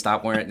 man, dude,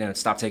 stop wearing,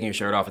 stop taking your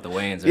shirt off at the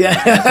weigh-ins. You know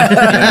what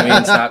I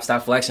mean?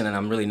 Stop flexing, and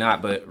I'm really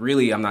not. But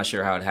really, I'm not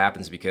sure how it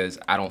happens because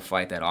I don't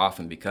fight that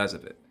often because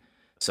of it.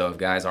 So if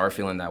guys are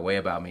feeling that way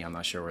about me, I'm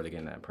not sure where they're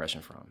getting that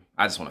impression from.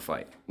 I just want to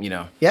fight,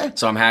 Yeah.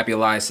 So I'm happy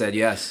Elias said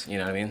yes. You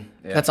know what I mean?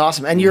 Yeah. That's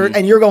awesome. And you're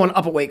going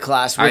up a weight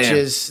class,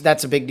 which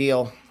that's a big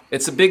deal.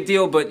 It's a big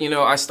deal, but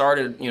I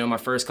started, my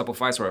first couple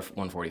fights were at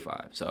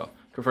 145. So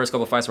the first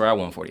couple fights were at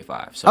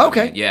 145. So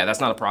okay. That's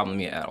not a problem to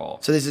me at all.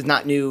 So this is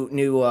not new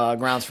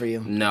grounds for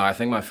you. No, I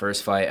think my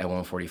first fight at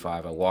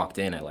 145, I walked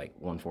in at like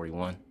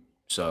 141.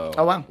 So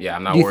oh wow. Yeah,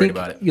 I'm not worried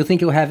about it. You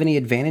think you'll have any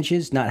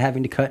advantages not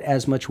having to cut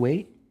as much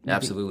weight?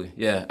 Absolutely,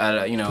 yeah.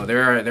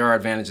 There are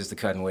advantages to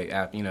cutting weight.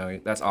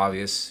 That's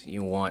obvious.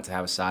 You want to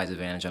have a size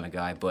advantage on a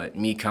guy, but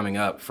me coming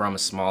up from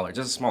just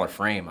a smaller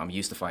frame, I'm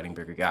used to fighting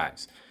bigger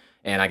guys,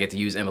 and I get to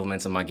use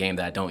implements in my game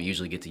that I don't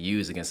usually get to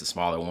use against the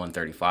smaller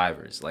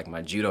 135ers, like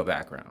my judo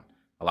background.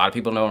 A lot of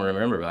people don't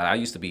remember, but I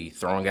used to be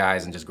throwing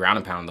guys and just ground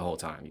and pound the whole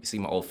time. You can see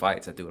my old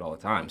fights; I do it all the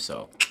time.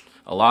 So,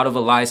 a lot of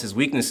Elias's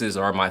weaknesses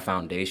are my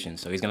foundation.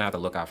 So he's gonna have to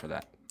look out for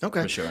that.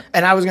 Okay. For sure.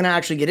 And I was going to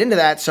actually get into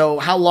that. So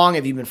how long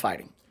have you been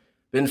fighting?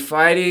 Been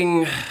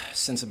fighting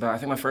since I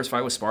think my first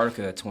fight was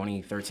Spartica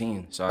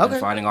 2013. So I've been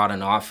fighting on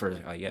and off for,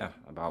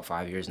 about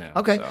 5 years now.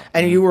 Okay. So.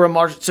 And you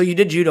were so you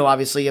did judo,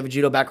 obviously. You have a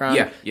judo background.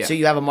 Yeah. So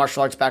you have a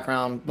martial arts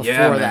background before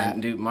man. that.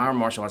 Dude, my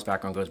martial arts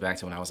background goes back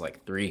to when I was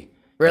like 3.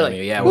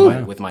 Really?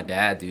 With my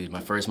dad, dude.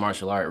 My first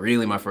martial art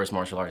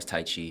is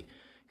Tai Chi.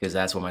 Because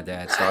that's what my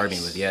dad started me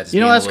with. Yeah, you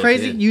know what's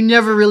crazy? Kid. You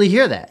never really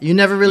hear that. You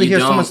never really hear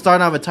don't. Someone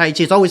starting off with Tai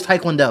Chi. It's always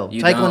Taekwondo.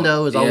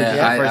 Taekwondo is always the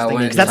first thing.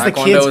 Because that's the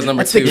kids.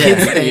 That's the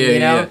kids thing, you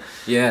know.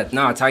 Yeah.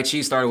 No, Tai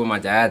Chi started with my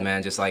dad,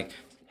 man. Just like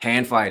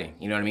hand fighting,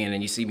 you know what I mean? And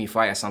then you see me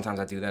fight. Sometimes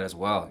I do that as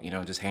well.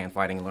 Just hand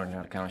fighting and learning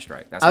how to counter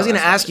strike. I was going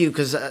to ask you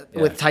because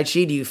with Tai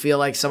Chi, do you feel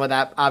like some of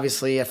that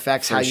obviously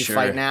affects how you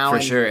fight now? For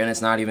sure, and it's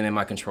not even in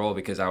my control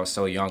because I was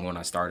so young when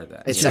I started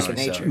that. It's second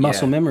nature.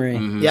 Muscle memory.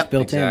 Yep,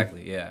 built in.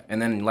 Exactly. Yeah,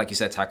 and then like you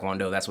said,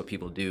 Taekwondo. That's what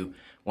people do.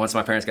 Once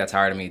my parents got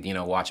tired of me,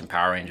 watching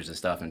Power Rangers and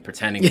stuff and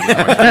pretending to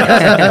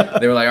be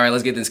they were like, all right,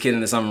 let's get this kid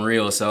into something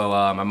real. So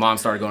my mom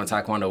started going to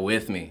Taekwondo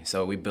with me.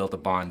 So we built a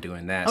bond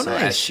doing that. Oh, so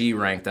nice. as she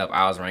ranked up,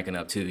 I was ranking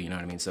up too, you know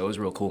what I mean? So it was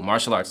real cool.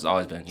 Martial arts has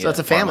always been. So it's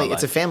a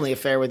family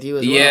affair with you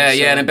as well. Yeah,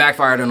 so. and it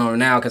backfired on her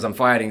now because I'm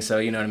fighting. So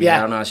you know what I mean? Yeah.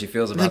 I don't know how she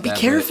feels about like, that. Be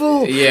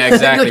careful. Yeah,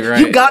 exactly, right.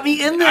 You got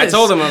me in this. I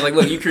told him, I was like,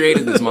 look, you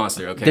created this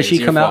monster, okay? Does she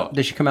It's your come fault. out?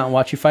 Does she come out and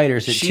watch you fight, or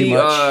is it too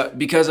much?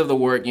 Because of the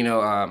work,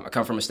 I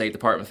come from a State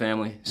Department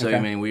family, so Okay. I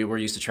mean, we're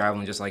used to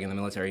traveling just like in the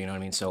military, you know what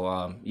I mean?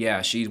 So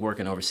she's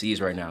working overseas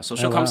right now, so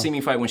she'll come see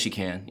me fight when she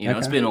can.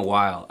 It's been a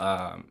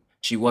while.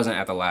 She wasn't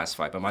at the last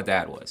fight, but my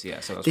dad was. Yeah.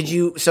 So did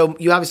you? So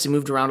you obviously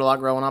moved around a lot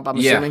growing up. I'm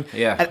assuming.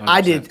 Yeah. And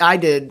I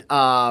did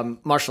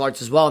martial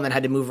arts as well, and then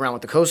had to move around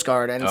with the Coast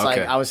Guard. And it's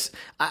like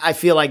I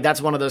feel like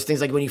that's one of those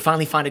things. Like when you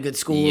finally find a good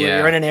school, and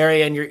you're in an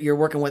area, and you're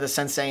working with a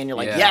sensei, and you're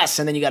like yes,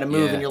 and then you got to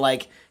move, and you're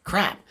like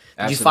crap.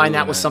 Did you find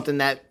that was something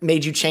that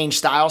made you change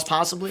styles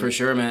possibly? For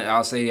sure, man.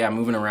 I'll say,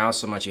 moving around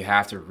so much, you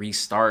have to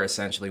restart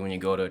essentially when you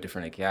go to a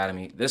different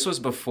academy. This was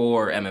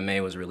before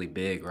MMA was really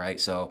big, right?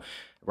 So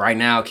right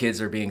now,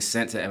 kids are being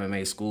sent to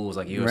MMA schools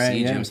like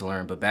UFC gyms to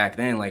learn. But back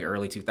then, like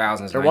early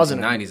 2000s,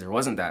 1990s, there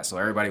wasn't that. So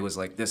everybody was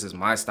like, this is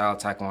my style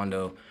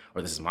Taekwondo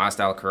or this is my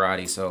style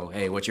Karate. So,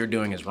 hey, what you're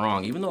doing is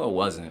wrong, even though it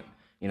wasn't.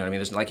 You know what I mean?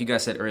 There's, like you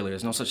guys said earlier,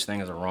 there's no such thing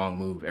as a wrong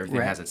move.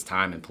 Everything has its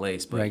time and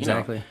place. But,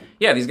 exactly.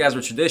 These guys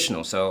were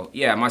traditional. So,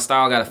 my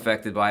style got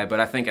affected by it. But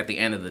I think at the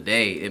end of the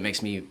day, it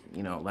makes me,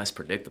 less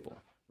predictable,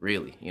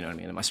 really. You know what I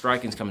mean? And my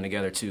striking's coming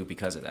together, too,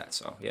 because of that.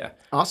 So, yeah.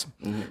 Awesome.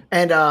 Mm-hmm.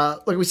 And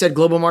like we said,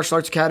 Global Martial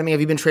Arts Academy, have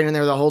you been training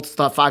there the whole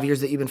 5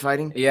 years that you've been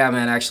fighting? Yeah,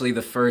 man. Actually,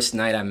 the first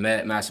night I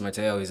met Master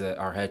Mateo, he's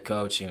our head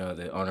coach,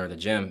 the owner of the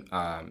gym.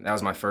 That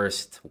was my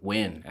first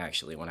win,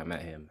 actually, when I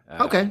met him.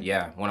 Okay.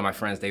 Yeah, one of my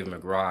friends, David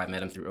McGraw, I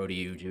met him through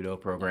ODU Judo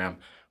program,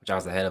 which I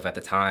was the head of at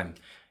the time.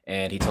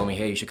 And he told me,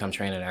 hey, you should come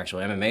train at an actual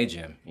MMA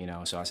gym,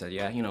 So I said,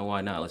 yeah,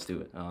 why not? Let's do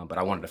it. But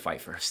I wanted to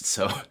fight first,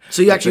 so.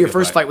 So your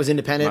first fight was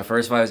independent? My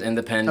first fight was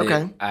independent.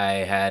 Okay. I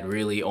had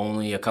really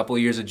only a couple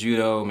of years of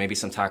judo, maybe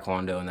some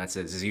taekwondo, and that's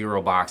it.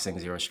 0 boxing,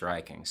 0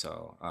 striking.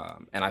 So,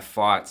 and I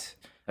fought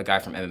a guy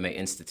from MMA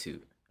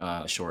Institute,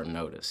 short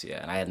notice.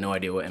 Yeah, and I had no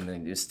idea what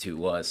MMA Institute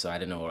was, so I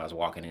didn't know what I was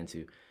walking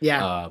into.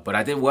 Yeah. But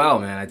I did well,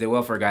 man. I did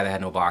well for a guy that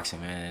had no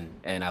boxing, man.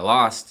 And I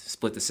lost,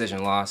 split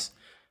decision loss.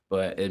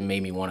 But it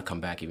made me want to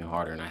come back even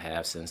harder, and I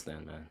have since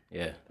then, man.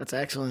 Yeah. That's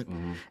excellent.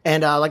 Mm-hmm.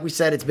 And like we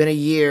said, it's been a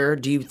year.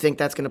 Do you think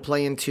that's going to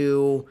play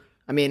into,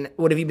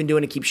 what have you been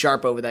doing to keep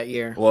sharp over that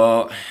year?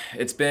 Well,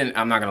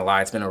 I'm not going to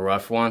lie, it's been a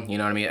rough one, you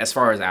know what I mean? As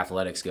far as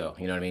athletics go,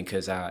 you know what I mean?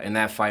 Because in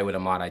that fight with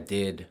Ahmad, I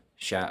did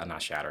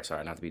not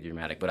to be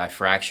dramatic, but I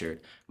fractured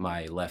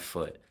my left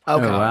foot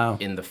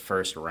in the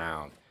first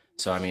round.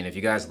 So, if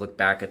you guys look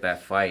back at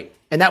that fight.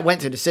 And that went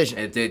to decision.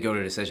 It did go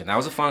to decision. That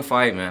was a fun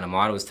fight, man.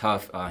 Ahmad was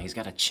tough. He's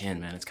got a chin,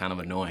 man. It's kind of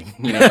annoying.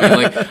 I'm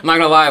not going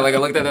to lie. Like, I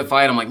looked at that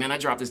fight. I'm like, man, I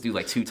dropped this dude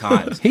like 2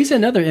 times. He's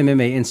another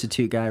MMA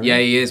Institute guy, right? Yeah,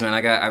 he is, man.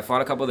 I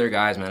fought a couple of their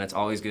guys, man. It's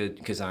always good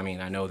because, I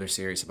know they're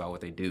serious about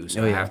what they do.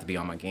 So I have to be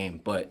on my game.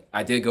 But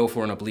I did go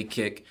for an oblique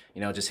kick,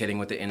 just hitting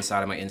with the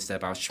inside of my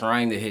instep. I was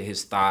trying to hit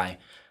his thigh.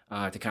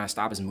 To kind of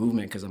stop his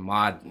movement because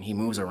Ahmad, he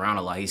moves around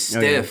a lot. He's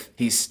stiff.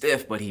 He's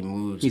stiff, but he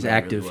moves. He's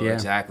active, really well.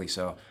 Exactly.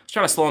 So I was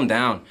trying to slow him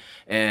down,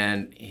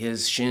 and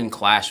his shin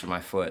clashed with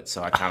my foot,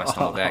 so I kind of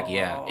stumbled back.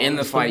 Yeah. In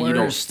the fight, you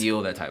don't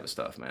steal that type of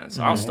stuff, man.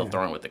 So I was still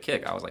throwing with the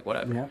kick. I was like,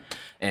 whatever. Yeah.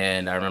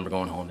 And I remember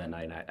going home that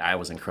night, and I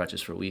was in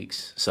crutches for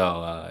weeks.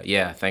 So,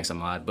 thanks,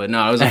 Ahmad. But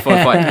no, it was a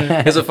fun fight.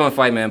 It was a fun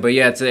fight, man. But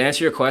yeah, to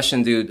answer your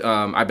question, dude,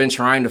 I've been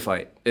trying to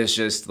fight. It's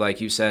just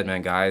like you said,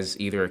 man, guys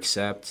either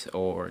accept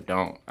or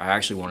don't. I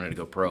actually wanted to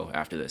go pro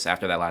after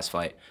that last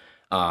fight.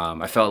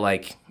 I felt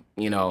like,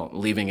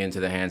 leaving into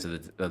the hands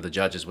of the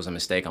judges was a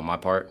mistake on my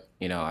part.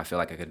 I feel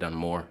like I could have done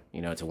more,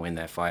 to win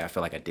that fight. I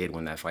feel like I did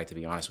win that fight, to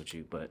be honest with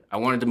you. But I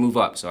wanted to move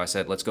up, so I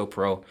said, let's go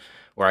pro,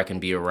 where I can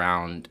be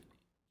around.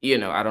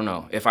 I don't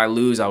know. If I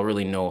lose, I'll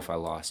really know if I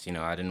lost.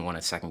 I didn't want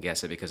to second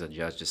guess it because a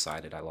judge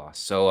decided I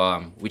lost.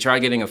 So we tried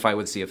getting a fight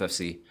with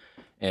CFFC,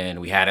 and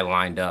we had it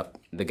lined up.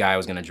 The guy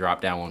was going to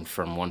drop down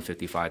from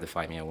 155 to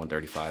fight me at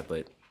 135,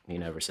 but he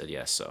never said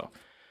yes. So,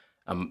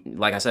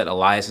 like I said,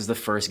 Elias is the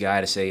first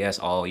guy to say yes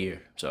all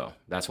year. So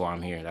that's why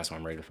I'm here. That's why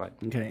I'm ready to fight.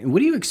 Okay.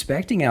 What are you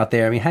expecting out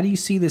there? I mean, how do you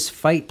see this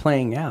fight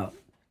playing out?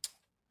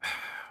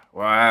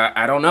 Well,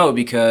 I don't know,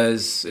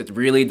 because it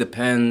really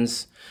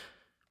depends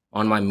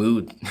on my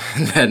mood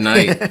that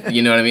night.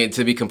 You know what I mean?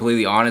 To be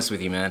completely honest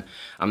with you, man,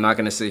 I'm not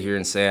going to sit here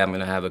and say I'm going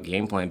to have a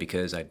game plan,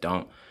 because I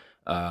don't.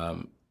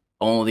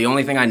 The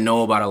only thing I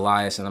know about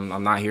Elias, and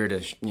I'm not here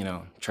to,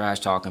 trash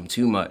talk him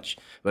too much,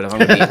 but if I'm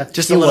going to be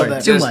just a little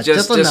bit,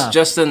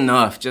 just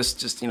enough,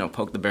 just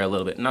poke the bear a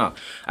little bit. No,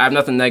 I have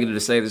nothing negative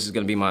to say. This is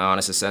going to be my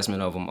honest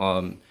assessment of him.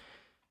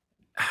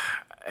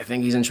 I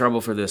think he's in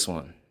trouble for this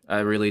one. I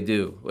really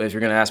do. If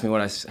you're going to ask me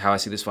how I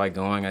see this fight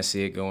going, I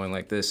see it going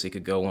like this. It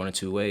could go one of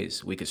two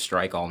ways. We could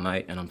strike all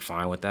night, and I'm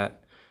fine with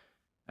that.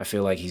 I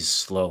feel like he's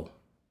slow.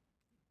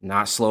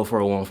 Not slow for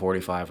a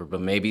 145er,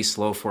 but maybe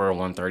slow for a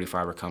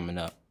 135er coming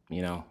up.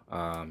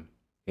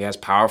 He has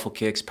powerful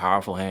kicks,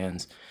 powerful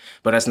hands,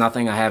 but that's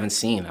nothing I haven't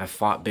seen. I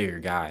fought bigger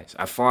guys.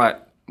 I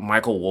fought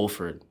Michael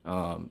Wolford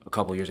a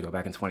couple years ago,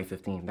 back in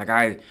 2015. That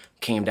guy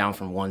came down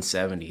from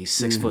 170. He's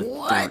 6 foot.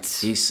 What?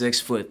 He's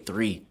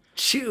 6'3".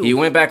 Shoot. He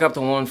went back up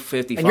to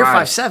 155. And you're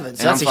 5'7",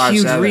 so that's a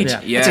huge reach.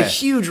 Yeah. It's a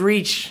huge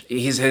reach.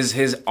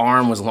 His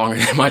arm was longer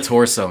than my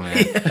torso,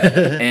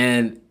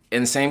 man.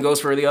 And the same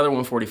goes for the other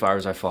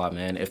 145ers I fought,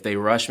 man. If they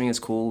rush me, it's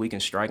cool. We can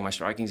strike. My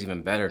striking's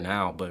even better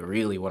now. But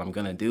really, what I'm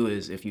going to do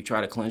is, if you try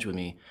to clinch with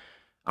me,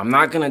 I'm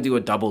not going to do a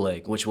double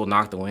leg, which will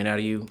knock the wind out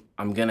of you.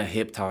 I'm going to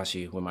hip toss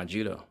you with my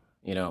judo,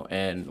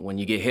 And when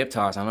you get hip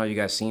tossed, I know you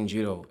guys seen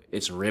judo,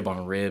 it's rib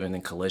on rib and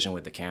then collision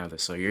with the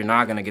canvas. So you're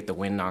not going to get the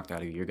wind knocked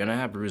out of you. You're going to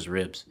have bruised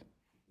ribs.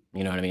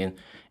 You know what I mean?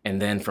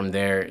 And then from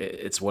there,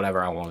 it's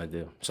whatever I want to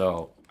do.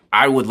 So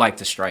I would like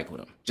to strike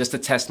with him, just to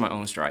test my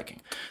own striking.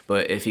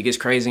 But if he gets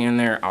crazy in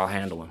there, I'll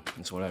handle him.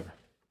 It's whatever.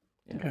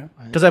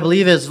 Because I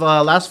believe his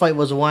last fight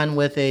was one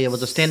with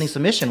a standing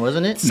submission,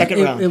 wasn't it?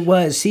 Second round. It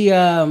was. He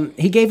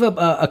gave up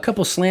a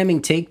couple slamming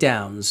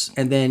takedowns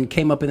and then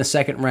came up in the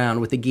second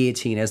round with the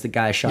guillotine as the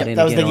guy shot in.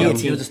 That was again. the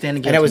guillotine. It was a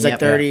standing and it was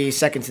guillotine, like 30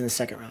 seconds in the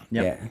second round.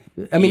 Yeah.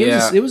 I mean,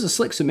 it was a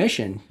slick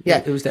submission. Yeah,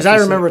 it was. because I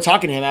remember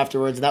talking to him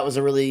afterwards. That was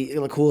a really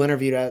cool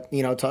interview to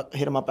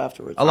hit him up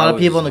afterwards. A lot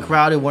of people in the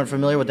crowd who weren't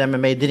familiar with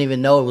MMA didn't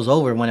even know it was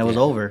over when it was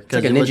over. It's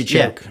like a ninja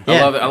choke.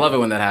 I love it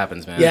when that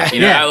happens, man.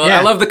 Yeah.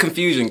 I love the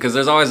confusion, because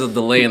there's always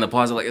a delay in the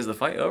pause. Like, is the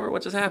fight over?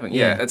 What just happened?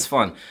 Yeah, it's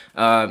fun.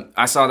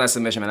 I saw that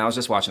submission, man. I was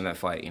just watching that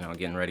fight,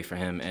 getting ready for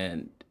him,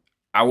 and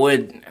I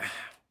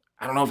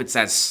don't know if it's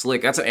that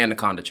slick. That's an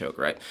anaconda choke,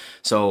 right?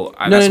 So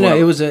No.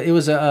 It was a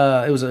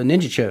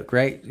ninja choke,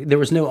 right? There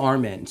was no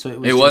arm in,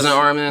 so it wasn't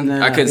arm in.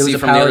 No, I couldn't see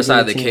from the other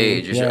side of the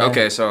cage. Yeah.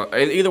 Okay, so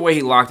either way,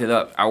 he locked it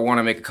up. I want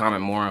to make a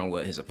comment more on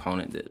what his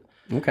opponent did.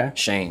 Okay,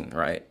 Shane,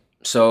 right?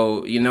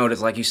 So you notice,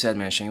 like you said,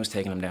 man, Shane was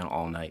taking him down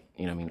all night.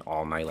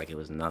 All night, like it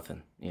was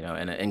nothing.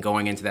 And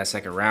going into that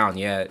second round,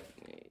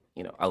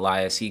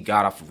 Elias, he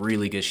got off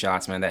really good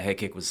shots, man. That head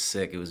kick was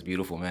sick. It was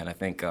beautiful, man. I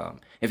think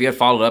if he had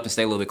followed up and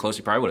stayed a little bit closer,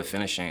 he probably would have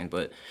finished Shane.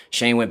 But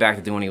Shane went back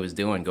to doing what he was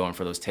doing, going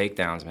for those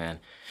takedowns, man.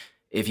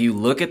 If you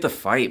look at the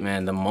fight,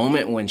 man, the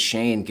moment when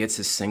Shane gets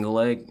his single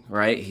leg,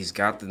 right, he's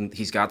got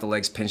the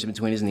legs pinched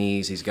between his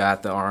knees. He's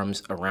got the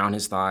arms around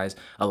his thighs.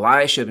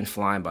 Elias should have been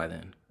flying by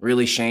then.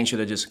 Really, Shane should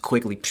have just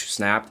quickly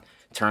snapped,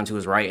 turned to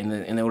his right, and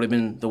it would have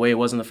been the way it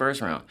was in the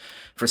first round.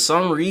 For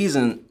some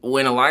reason,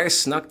 when Elias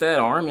snuck that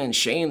arm in,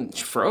 Shane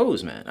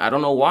froze, man. I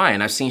don't know why.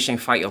 And I've seen Shane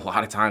fight a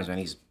lot of times, man.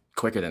 He's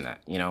quicker than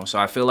that, So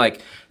I feel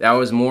like that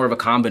was more of a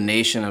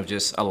combination of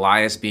just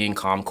Elias being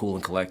calm, cool,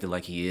 and collected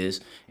like he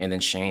is, and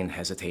then Shane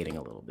hesitating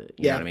a little bit.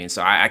 You know what I mean?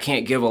 So I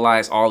can't give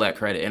Elias all that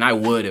credit. And I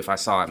would if I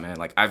saw it, man.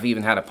 Like, I've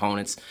even had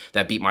opponents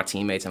that beat my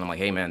teammates, and I'm like,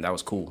 hey, man, that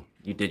was cool.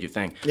 You did your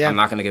thing. Yeah. I'm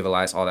not going to give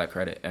Elias all that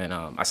credit. And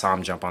I saw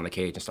him jump on the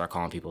cage and start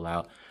calling people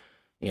out.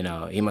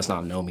 He must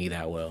not know me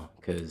that well,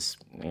 because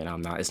it's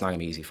not going to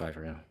be an easy fight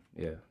for him.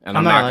 Yeah, and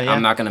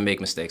I'm not going to make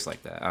mistakes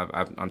like that.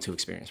 I'm too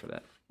experienced for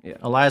that. Yeah,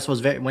 Elias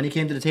was when he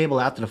came to the table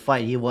after the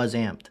fight, he was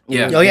amped.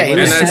 Yeah, he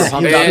was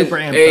super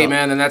amped. Hey,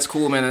 man, and that's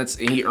cool, man.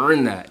 He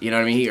earned that. You know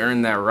what I mean? He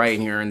earned that right,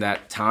 and he earned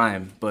that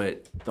time.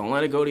 But don't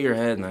let it go to your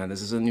head, man.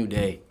 This is a new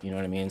day. You know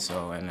what I mean?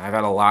 So, and I've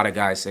had a lot of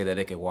guys say that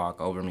they could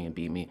walk over me and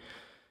beat me.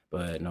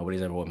 But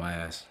nobody's ever whooped my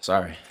ass.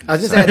 Sorry. I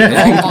was just saying,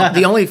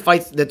 the only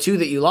fights, the two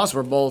that you lost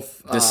were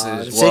both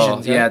decisions.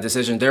 Well, yeah,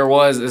 decision.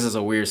 This is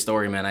a weird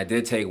story, man. I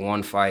did take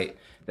one fight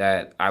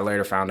that I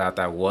later found out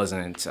that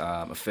wasn't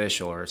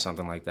official or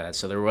something like that.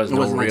 So there was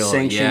no real,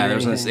 there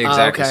wasn't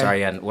exactly. Sorry,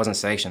 yeah, it wasn't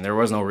sanctioned. There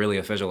was no really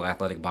official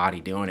athletic body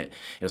doing it.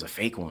 It was a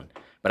fake one.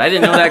 But I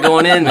didn't know that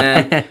going in,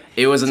 man.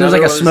 It was another.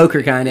 It was like a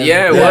smoker kind of.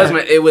 Yeah, it was.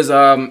 Man. It was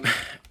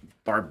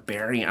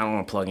Barbarian. I don't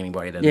want to plug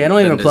anybody that Yeah,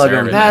 don't even plug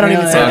him. Nah, don't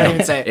even say it. Don't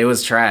even say it. It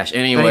was trash.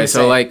 Anyway, even so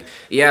say it. like,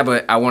 yeah,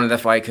 but I wanted that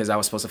fight because I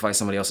was supposed to fight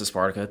somebody else's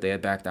Sparta. They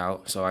had backed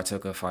out, so I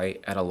took a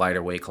fight at a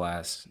lighter weight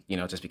class,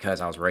 just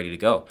because I was ready to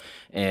go.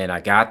 And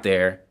I got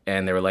there,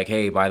 and they were like,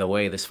 "Hey, by the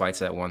way, this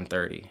fight's at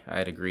 130." I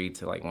had agreed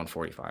to like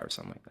 145 or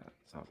something like that.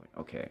 So I was like,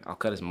 "Okay, I'll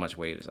cut as much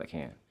weight as I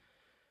can."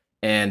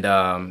 And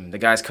the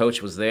guy's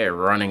coach was there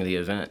running the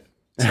event.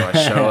 So I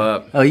show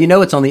up. Oh,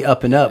 it's on the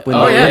up and up when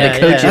Oh, the yeah,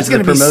 coach is That's the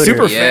gonna be promoter.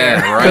 super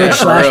Yeah, right. Coach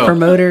for slash real.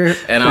 promoter.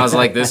 And I was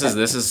like, this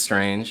is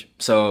strange.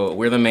 So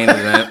we're the main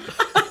event.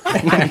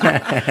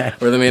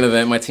 We're the main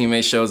event. My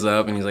teammate shows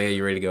up and he's like, "Hey,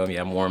 you ready to go?"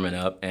 Yeah, I'm warming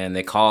up. And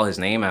they call his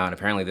name out. And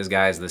apparently this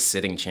guy is the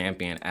sitting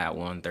champion at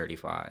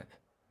 135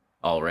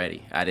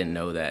 already. I didn't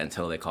know that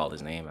until they called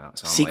his name out.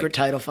 So I'm Secret like,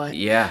 title fight.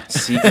 Yeah,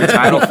 secret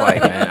title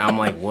fight, man. I'm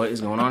like, what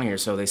is going on here?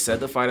 So they said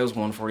the fight was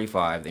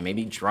 145. They made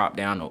me drop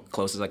down as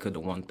close as I could to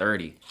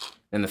 130.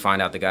 Then to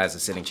find out the guy's the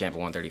sitting champ at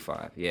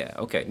 135. Yeah,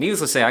 okay. Needless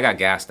to say, I got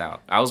gassed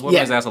out. I was whipping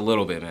his ass a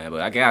little bit, man,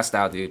 but I gassed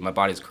out, dude. My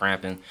body's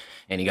cramping,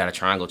 and he got a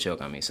triangle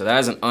choke on me. So that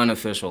is an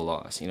unofficial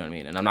loss, you know what I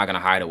mean? And I'm not going to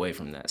hide away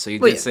from that. So you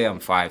did say I'm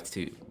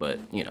 5'2", but,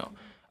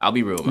 I'll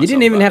be real with myself. You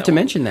didn't even about have that to one.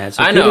 mention that.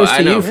 So I know, kudos to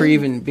I know. you for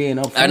even being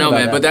upfront I know, about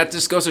man, that. but that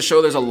just goes to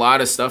show there's a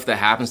lot of stuff that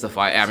happens to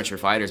amateur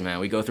fighters, man.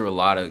 We go through a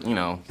lot of,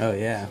 Oh,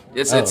 yeah.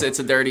 it's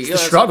a dirty a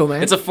struggle,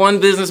 man. It's a fun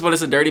business, but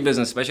it's a dirty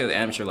business, especially at the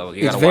amateur level.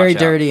 You It's gotta very watch out.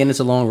 dirty and it's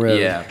a long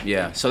road.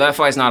 Yeah. So that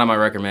fight's not on my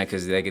record, man,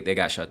 because they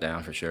got shut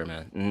down for sure,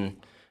 man.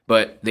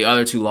 But the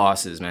other two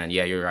losses, man,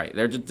 yeah, you're right.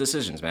 They're just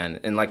decisions, man.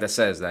 And like that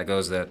says, that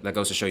goes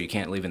to show you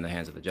can't leave in the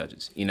hands of the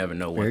judges. You never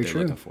know what Very they're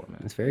true. looking for, man.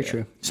 That's very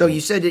true. So you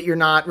said that you're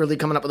not really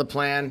coming up with a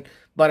plan,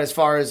 but as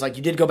far as like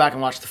you did go back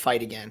and watch the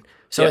fight again.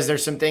 So Yeah. is there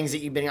some things that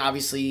you've been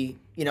obviously,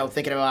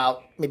 thinking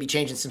about maybe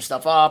changing some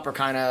stuff up or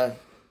kind of,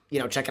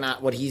 checking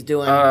out what he's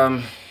doing?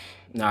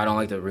 No, I don't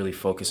like to really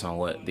focus on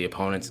what the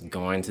opponent's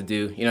going to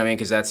do. You know what I mean?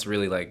 Because that's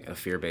really like a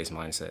fear-based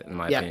mindset, in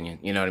my opinion.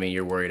 You know what I mean?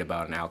 You're worried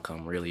about an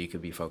outcome. Really, you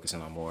could be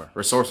focusing on more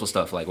resourceful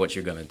stuff, like what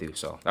you're going to do.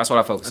 So that's what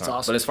I focus on.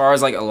 awesome. But as far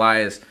as like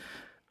Elias,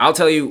 I'll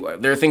tell you,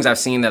 there are things I've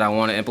seen that I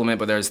want to implement,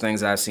 but there's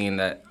things that I've seen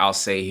that I'll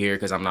say here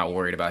because I'm not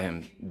worried about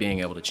him being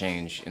able to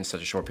change in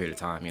such a short period of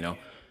time,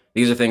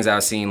 These are things that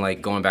I've seen,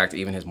 like going back to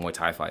even his Muay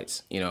Thai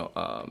fights.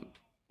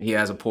 He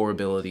has a poor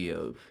ability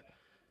of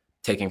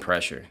taking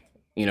pressure.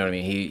 You know what I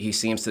mean? He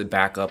seems to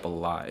back up a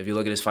lot. If you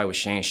look at his fight with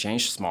Shane,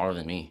 Shane's smaller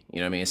than me. You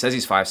know what I mean? It says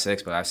he's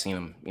 5'6", but I've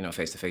seen him,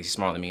 face to face. He's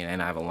smaller than me,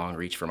 and I have a long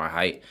reach for my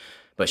height.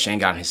 But Shane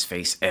got in his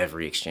face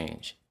every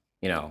exchange,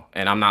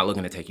 and I'm not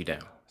looking to take you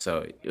down.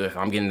 So if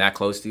I'm getting that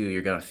close to you,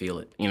 you're gonna feel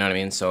it. You know what I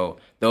mean? So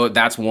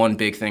that's one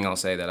big thing I'll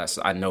say that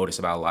I notice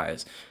about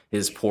Elias.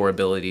 His poor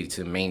ability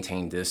to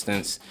maintain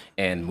distance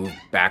and move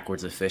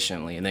backwards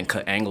efficiently and then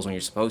cut angles when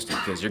you're supposed to,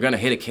 because you're going to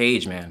hit a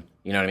cage, man.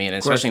 You know what I mean? And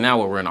especially now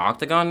where we're in an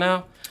octagon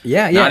now.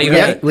 Yeah. Not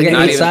even, We got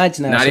not 8 even- sides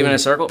now. Not so even a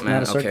circle? Man,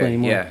 Not a circle okay.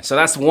 anymore. Yeah. So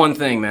that's one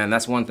thing, man.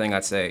 That's one thing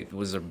I'd say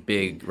was a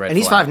big red and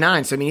he's flag.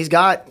 5'9", so I mean he's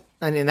got,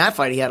 and in that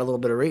fight he had a little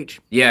bit of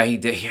reach. Yeah, he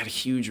did. He had a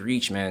huge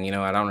reach, man.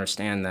 I don't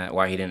understand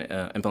why he didn't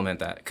implement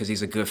that, because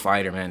he's a good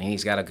fighter, man.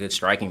 He's got a good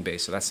striking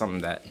base. So that's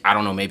something that, I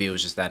don't know, maybe it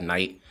was just that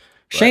night.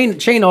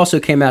 Shane also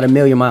came out a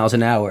million miles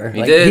an hour.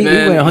 He did,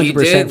 man. He went 100% He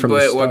did, from the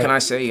but start. what can I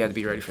say? You had to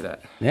be ready for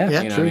that. Yeah,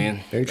 Yeah, You know true. what I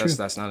mean? Very true.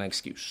 That's not an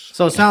excuse.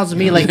 So it sounds to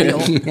me like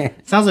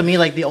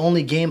the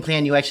only game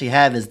plan you actually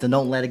have is to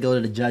don't let it go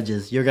to the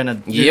judges.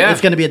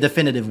 It's gonna be a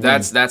definitive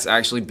win. That's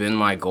actually been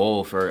my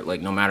goal for, like,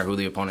 no matter who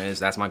the opponent is.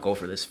 That's my goal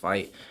for this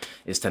fight,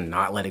 is to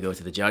not let it go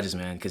to the judges,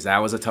 man. Because that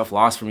was a tough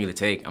loss for me to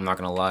take. I'm not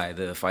gonna lie.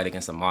 The fight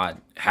against Ahmad,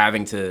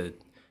 having to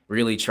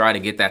really try to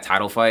get that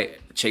title fight,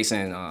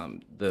 chasing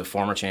the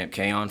former champ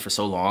Kaon for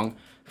so long,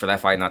 for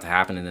that fight not to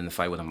happen, and then the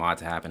fight with Ahmad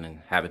to happen and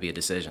have it be a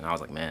decision. I was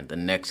like, man, the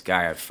next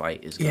guy I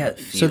fight is gonna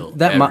feel so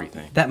that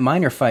everything. that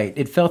minor fight,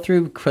 it fell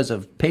through because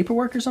of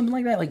paperwork or something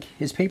like that. Like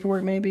his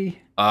paperwork,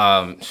 maybe.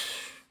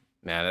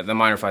 Man, the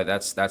minor fight,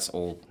 that's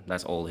old.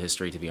 That's old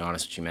history, to be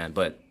honest with you, man.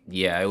 But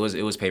yeah, it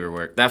was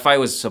paperwork. That fight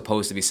was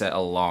supposed to be set a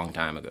long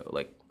time ago.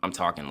 Like, I'm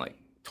talking like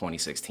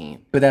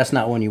 2016. But that's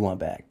not one you want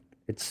back.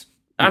 It's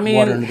I mean,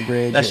 water under the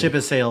bridge. that ship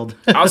has sailed.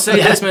 I'll say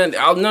this, man.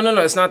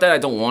 No. It's not that I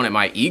don't want it.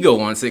 My ego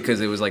wants it, because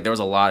it was like there was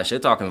a lot of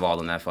shit talk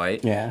involved in that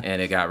fight. Yeah.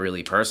 And it got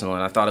really personal,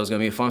 and I thought it was gonna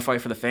be a fun fight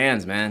for the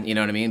fans, man. You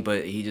know what I mean?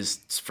 But he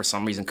just, for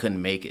some reason,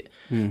 couldn't make it.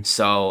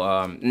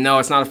 So no,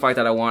 it's not a fight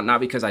that I want.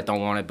 Not because I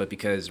don't want it, but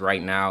because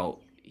right now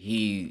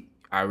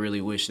I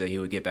really wish that he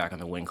would get back on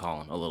the win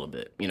column a little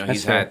bit.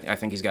 I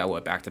think he's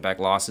got back-to-back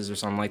losses or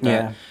something like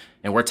that. Yeah.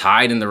 And we're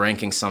tied in the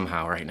rankings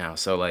somehow right now.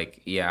 So, like,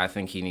 yeah, I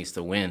think he needs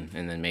to win,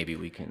 and then maybe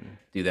we can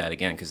do that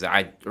again, because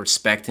I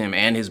respect him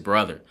and his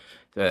brother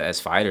as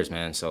fighters,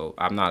 man. So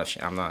I'm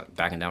not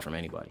backing down from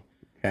anybody.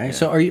 Okay. Yeah.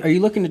 So are you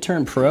looking to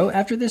turn pro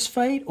after this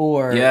fight,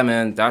 or? Yeah,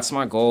 man, that's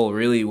my goal.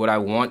 Really, what I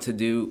want to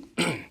do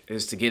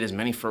is to get as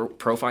many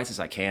pro fights as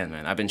I can,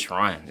 man. I've been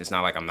trying. It's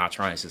not like I'm not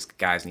trying. It's just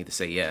guys need to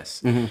say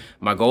yes. Mm-hmm.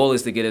 My goal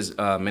is to get as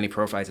many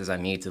pro fights as I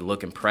need to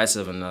look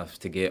impressive enough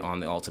to get on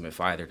the Ultimate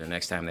Fighter the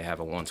next time they have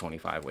a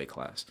 125 weight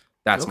class.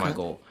 That's my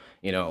goal.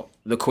 you know,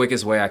 the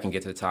quickest way I can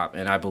get to the top.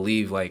 And I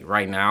believe like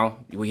right now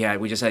we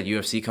just had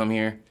UFC come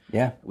here.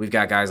 Yeah. We've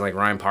got guys like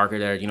Ryan Parker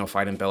there, you know,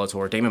 fighting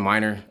Bellator. Damon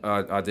Minor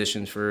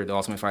auditioned for The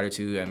Ultimate Fighter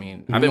 2. I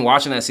mean, I've been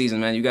watching that season,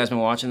 man. You guys been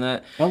watching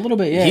that? A little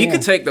bit, yeah. He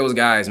could take those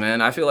guys,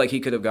 man. I feel like he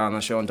could have gotten on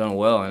the show and done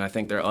well. And I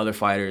think there are other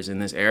fighters in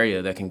this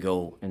area that can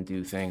go and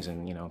do things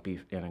and, you know,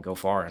 and go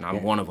far. And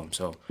I'm one of them.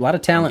 So A lot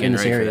of talent in getting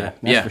this ready for area.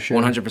 that. That's Yeah, for sure.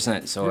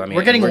 100%. So I mean,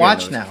 We're getting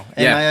watched those. now,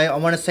 and Yeah. I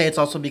want to say it's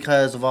also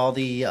because of all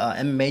the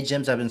MMA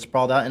gyms that have been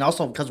sprawled out, and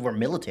also because we're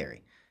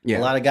military. Yeah.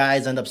 A lot of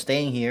guys end up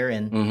staying here,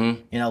 and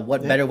you know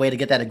what better way to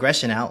get that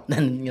aggression out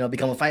than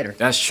become a fighter.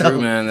 That's true,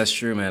 man. That's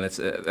true, man.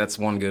 That's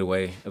one good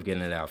way of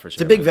getting it out for sure.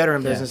 It's a big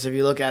veteran business if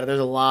you look at it. There's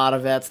a lot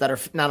of vets that are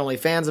not only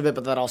fans of it,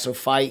 but that also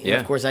fight. And Yeah.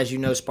 of course, as you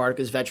know,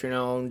 Spartacus veteran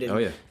owned. And, Oh,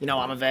 yeah. you know,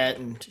 I'm a vet,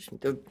 and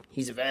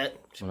he's a vet.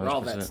 We're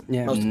all vets.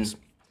 Yeah. Most of us.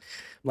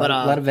 A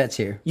lot of vets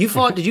here. You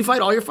fought? Did you fight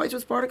all your fights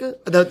with Spartacus?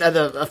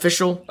 The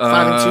official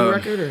 5-2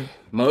 record? Or?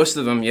 Most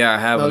of them, yeah. I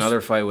have Most-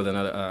 another fight with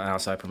another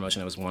outside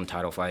promotion. It was one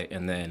title fight,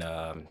 and then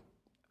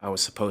I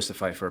was supposed to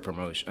fight for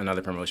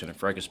another promotion in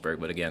Fredericksburg,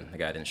 but again, the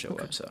guy didn't show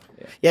up. So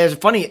yeah. Yeah, it's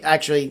funny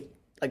actually.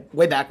 Like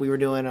way back, we were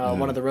doing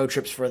one of the road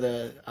trips for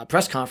the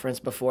press conference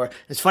before.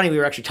 It's funny we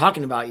were actually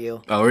talking about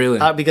you. Oh really?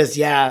 Because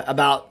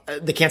about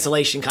the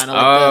cancellation, kind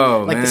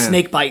of like the man.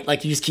 snake bite,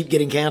 like you just keep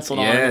getting canceled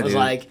on. Yeah, It was dude.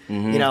 like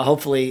you know,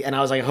 hopefully, and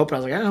I was like, I hope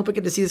I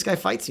get to see this guy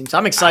fight soon. So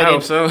I'm excited.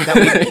 hope so. That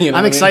we, You know what I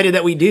I'm mean? excited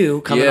that we do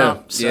coming yeah,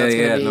 up. So yeah, it's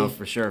gonna be, no,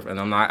 for sure. And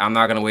I'm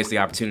not gonna waste the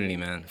opportunity,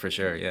 man, for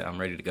sure. Yeah, I'm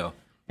ready to go.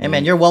 Hey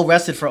man, you're well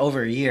rested for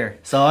over a year,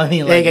 so I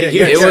mean, Yeah, like, you gotta-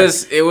 you're-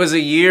 It was a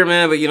year,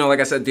 man. But you know,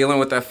 like I said, dealing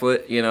with that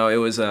foot, you know, it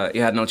was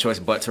you had no choice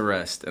but to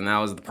rest, and that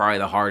was probably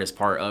the hardest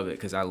part of it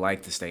because I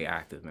like to stay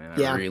active, man.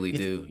 I Yeah. really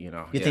do. You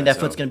know. you Yeah, think that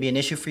so- foot's gonna be an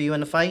issue for you in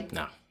the fight?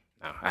 No.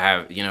 I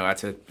have, you know, I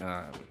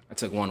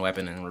took one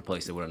weapon and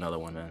replaced it with another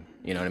one, man.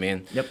 You know what I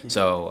mean? Yep.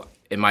 So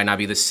it might not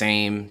be the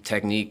same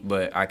technique,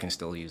 but I can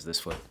still use this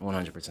foot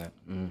 100%.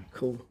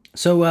 cool.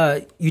 So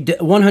you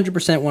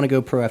 100% want to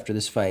go pro after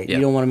this fight. Yeah.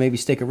 You don't want to maybe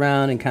stick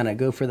around and kind of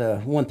go for the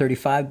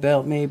 135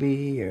 belt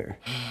maybe, or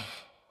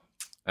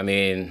I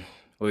mean,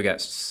 we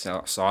got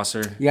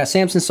Saucer. you got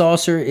Samson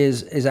Saucer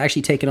is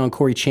actually taking on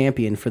Corey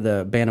Champion for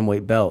the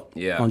bantamweight belt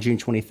Yeah. on June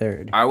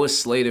 23rd. I was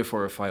slated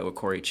for a fight with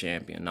Corey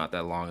Champion not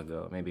that long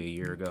ago, maybe a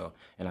year ago,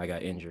 and I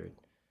got injured.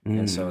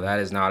 And so that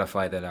is not a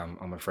fight that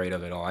I'm afraid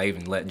of at all. I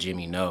even let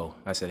Jimmy know.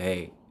 I said,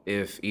 hey,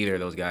 if either of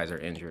those guys are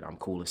injured, I'm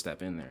cool to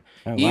step in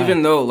there.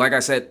 Even though, like I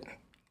said,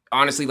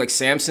 honestly, like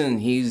Samson,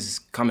 he's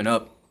coming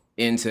up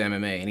into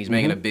MMA and he's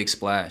making a big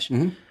splash.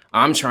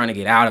 I'm trying to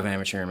get out of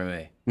amateur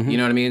MMA. You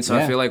know what I mean? So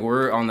I feel like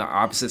we're on the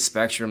opposite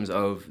spectrums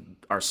of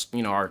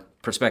our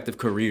prospective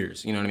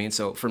careers. You know what I mean?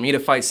 So for me to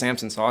fight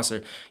Samson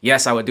Saucer,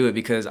 yes, I would do it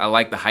because I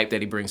like the hype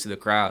that he brings to the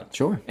crowd.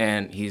 Sure.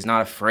 And he's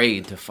not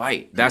afraid to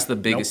fight. That's the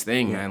biggest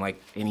thing, man.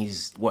 Like, and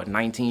he's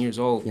 19 years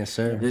old. Yes,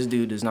 sir. This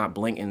dude does not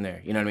blink in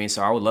there. You know what I mean?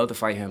 So I would love to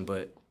fight him,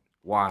 but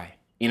why?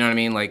 You know what I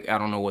mean? Like, I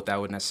don't know what that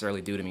would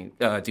necessarily do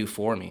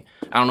for me.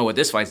 I don't know what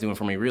this fight's doing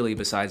for me, really,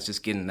 besides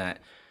just getting that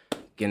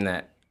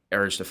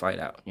urge to fight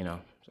out. You know.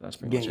 So that's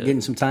pretty much it.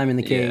 Getting some time in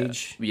the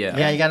cage. Yeah.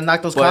 Yeah, you got to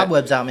knock those But-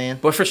 cobwebs out, man.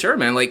 But for sure,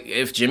 man, like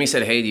if Jimmy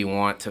said, hey, do you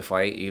want to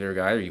fight either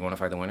guy or you want to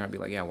fight the winner? I'd be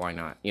like, yeah, why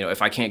not? You know,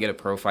 if I can't get a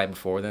pro fight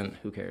before then,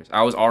 who cares?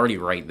 I was already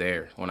right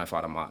there when I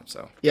fought Ahmad,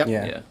 so Yep.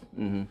 Yeah.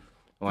 yeah.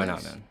 Why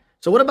not, man?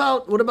 So what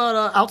about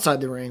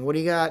outside the ring? What do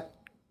you got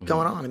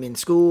going on? I mean,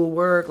 school,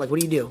 work, like what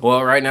do you do?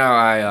 Well, right now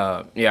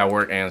I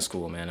work and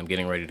school, man. I'm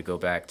getting ready to go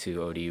back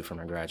to ODU for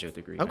my graduate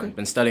degree. Okay. I've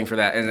been studying for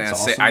that, and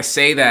I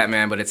say that,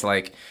 man, but it's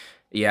like,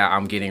 yeah,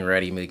 I'm getting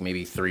ready,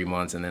 maybe 3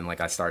 months, and then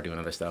like I start doing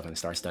other stuff and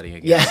start studying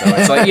again. Yeah. So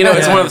it's like, you know,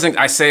 it's one of those things.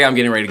 I say I'm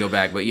getting ready to go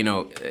back, but you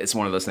know, it's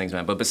one of those things,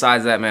 man. But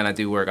besides that, man, I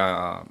do work.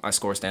 I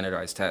score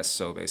standardized tests.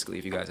 So basically,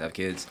 if you guys have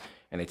kids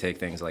and they take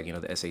things like, you know,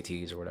 the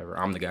SATs or whatever,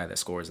 I'm the guy that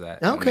scores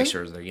that. And Okay. make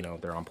sure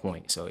they're on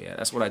point. So yeah,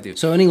 that's what I do.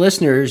 So any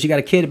listeners, you got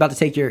a kid about to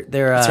take their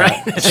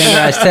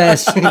standardized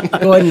test, go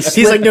ahead and slip,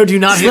 He's like, no, do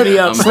not hit me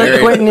up. I'm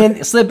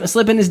very-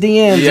 slip in his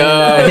DMs Yo.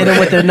 and hit him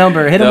with their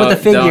number, hit him with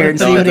the figure, and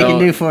see what he can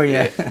do for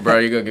you. Bro,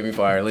 you're gonna give me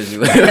fire.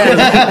 Listen,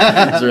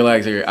 just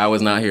relax here. I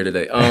was not here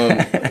today.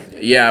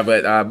 Yeah,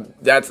 but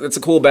it's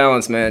a cool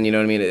balance, man. You know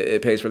what I mean?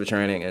 It pays for the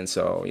training, and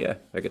so yeah,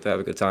 I get to have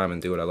a good time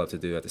and do what I love to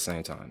do at the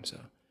same time. So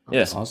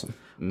yeah, Awesome.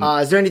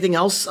 Is there anything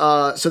else?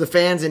 So the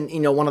fans, and you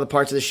know, one of the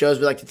parts of the shows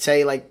we like to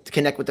say, like to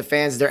connect with the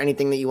fans. Is there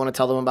anything that you want to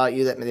tell them about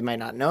you that they might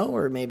not know,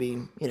 or maybe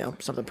you know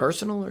something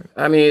personal? Or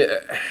I mean,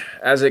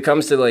 as it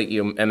comes to like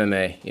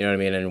MMA, you know what I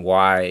mean, and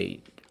why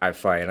I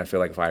fight, and I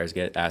feel like fighters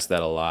get asked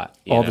that a lot,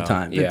 you All know? the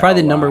time. Yeah, Probably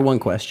a the number lot. one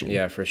question.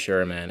 Yeah, for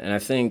sure, man. And I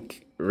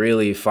think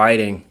really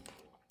fighting,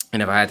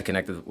 and if I had to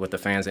connect with the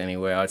fans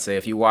anyway, I would say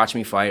if you watch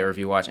me fight or if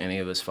you watch any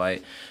of us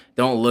fight,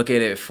 don't look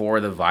at it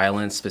for the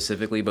violence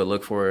specifically, but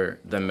look for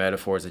the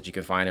metaphors that you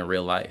can find in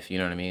real life. You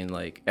know what I mean?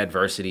 Like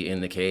adversity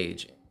in the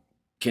cage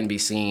can be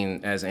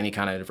seen as any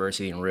kind of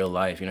adversity in real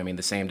life. You know what I mean?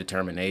 The same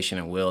determination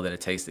and will that it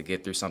takes to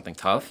get through something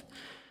tough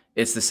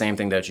it's the same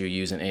thing that you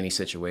use in any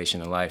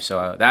situation in life.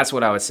 So that's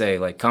what I would say.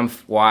 Like, come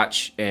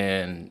watch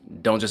and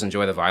don't just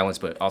enjoy the violence,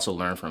 but also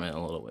learn from it in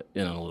a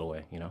little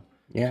way, you know?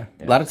 Yeah,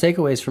 a lot of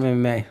takeaways from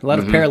MMA. A lot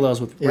of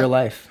parallels with real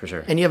life. For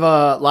sure. And you have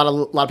a lot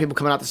of people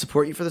coming out to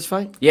support you for this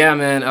fight? Yeah,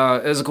 man.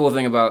 It was a cool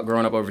thing about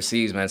growing up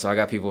overseas, man. So I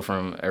got people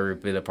from every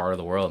bit of part of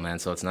the world, man.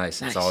 So it's nice.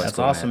 It's always That's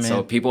cool, awesome, man.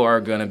 So people are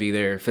going to be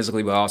there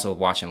physically, but also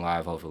watching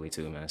live, hopefully,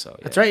 too, man. So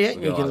That's right, yeah.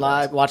 You can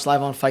watch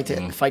live on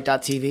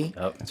fight.tv.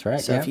 That's right.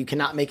 So yeah. if you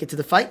cannot make it to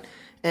the fight,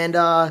 and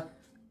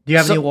Do you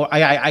have any?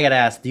 I gotta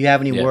ask. Do you have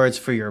any words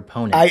for your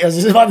opponent? I was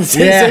just about to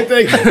say the same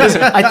thing. 'Cause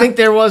I think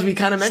we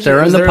kind of mentioned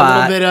Stirring was the there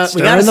pot. a little bit of,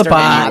 Stirring the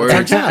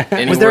pot.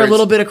 Any Was there a words?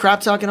 little bit of crap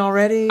talking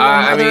already?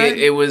 I mean,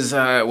 it was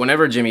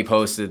whenever Jimmy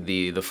posted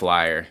the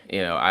flyer,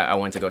 you know, I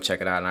went to go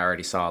check it out, and I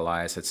already saw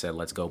Elias had said,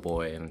 "Let's go,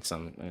 boy," and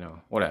some, you know,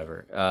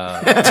 whatever.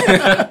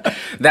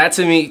 That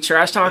to me,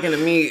 trash talking to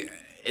me,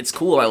 it's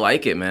cool. I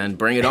like it, man.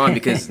 Bring it on,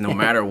 because no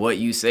matter what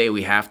you say,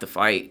 we have to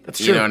fight.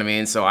 That's you true. know what I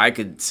mean? So I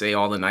could say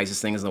all the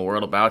nicest things in the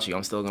world about you.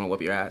 I'm still gonna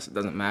whip your ass. It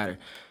doesn't matter.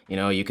 You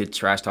know, you could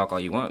trash talk all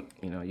you want.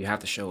 You know, you have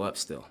to show up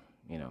still.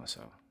 You know,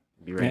 so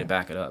be ready to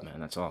back it up, man.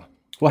 That's all.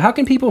 Well, how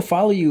can people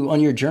follow you on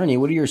your journey?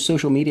 What are your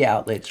social media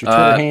outlets? Your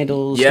Twitter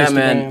handles? Yeah,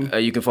 Instagram?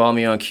 man. You can follow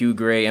me on Q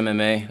Gray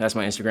MMA. That's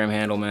my Instagram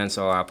handle, man.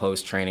 So I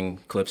post training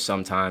clips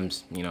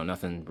sometimes. You know,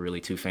 nothing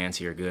really too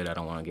fancy or good. I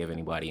don't want to give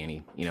anybody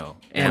any, you know,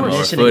 ammo or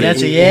Ammunition footage.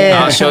 against you,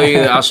 yeah.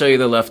 I'll show you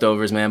the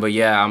leftovers, man. But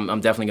yeah, I'm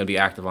definitely gonna be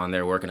active on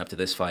there working up to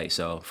this fight.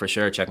 So for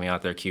sure, check me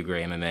out there, Q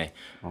Gray MMA.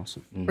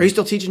 Awesome. Are you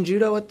still teaching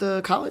judo at the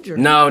college? Or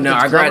No, at the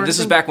I club or this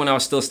is anything? back when I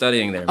was still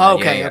studying there. Man. Oh,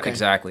 okay, Yeah, okay.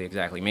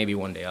 Exactly. Maybe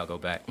one day I'll go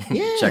back.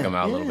 Check them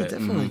out a little bit.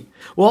 Definitely.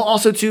 Well,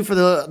 also too for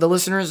the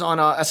listeners on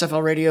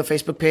SFL Radio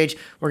Facebook page,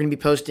 we're going to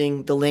be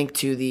posting the link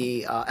to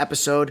the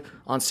episode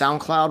on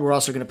SoundCloud. We're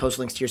also going to post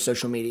links to your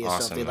social media, so if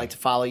Awesome, they'd man. like to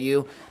follow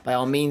you, by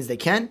all means they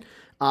can.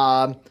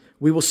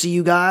 We will see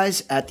you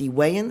guys at the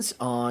weigh-ins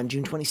on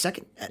June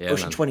 22nd at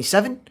Ocean man.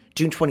 27,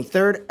 June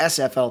 23rd,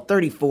 SFL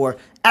 34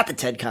 at the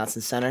Ted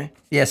Constant Center.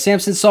 Yeah,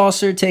 Samson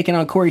Saucer taking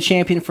on Corey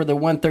Champion for the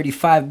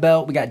 135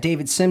 belt. We got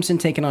David Simpson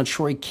taking on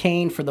Troy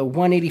Kane for the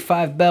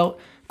 185 belt.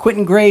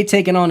 Quentin Gray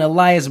taking on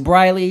Elias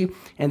Briley.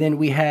 And then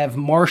we have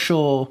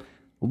Marshall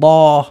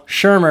Law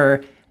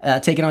Shermer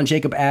taking on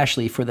Jacob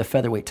Ashley for the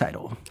featherweight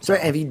title. So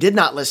if you did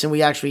not listen,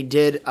 we actually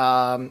did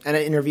an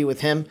interview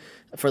with him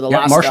for the Yeah,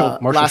 last Marshall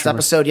last Shermer.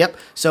 episode. Yep.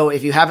 So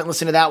if you haven't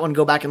listened to that one,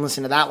 go back and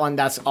listen to that one.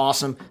 That's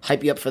awesome.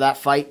 Hype you up for that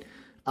fight.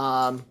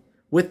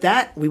 With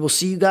that, we will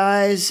see you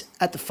guys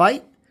at the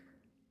fight.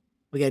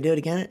 We gotta do it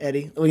again,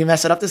 Eddie. We can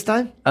mess it up this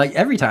time.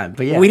 Every time,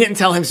 but yeah. We didn't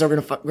tell him, so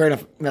we're gonna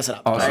mess it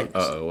up. All right.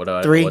 Uh-oh,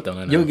 what Three. don't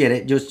I know? You'll get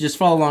it. Just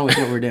follow along with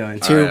what we're doing.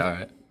 Two. All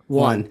right.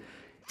 One.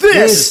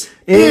 This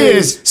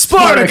is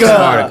Spartacus.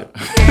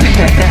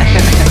 Spartacus.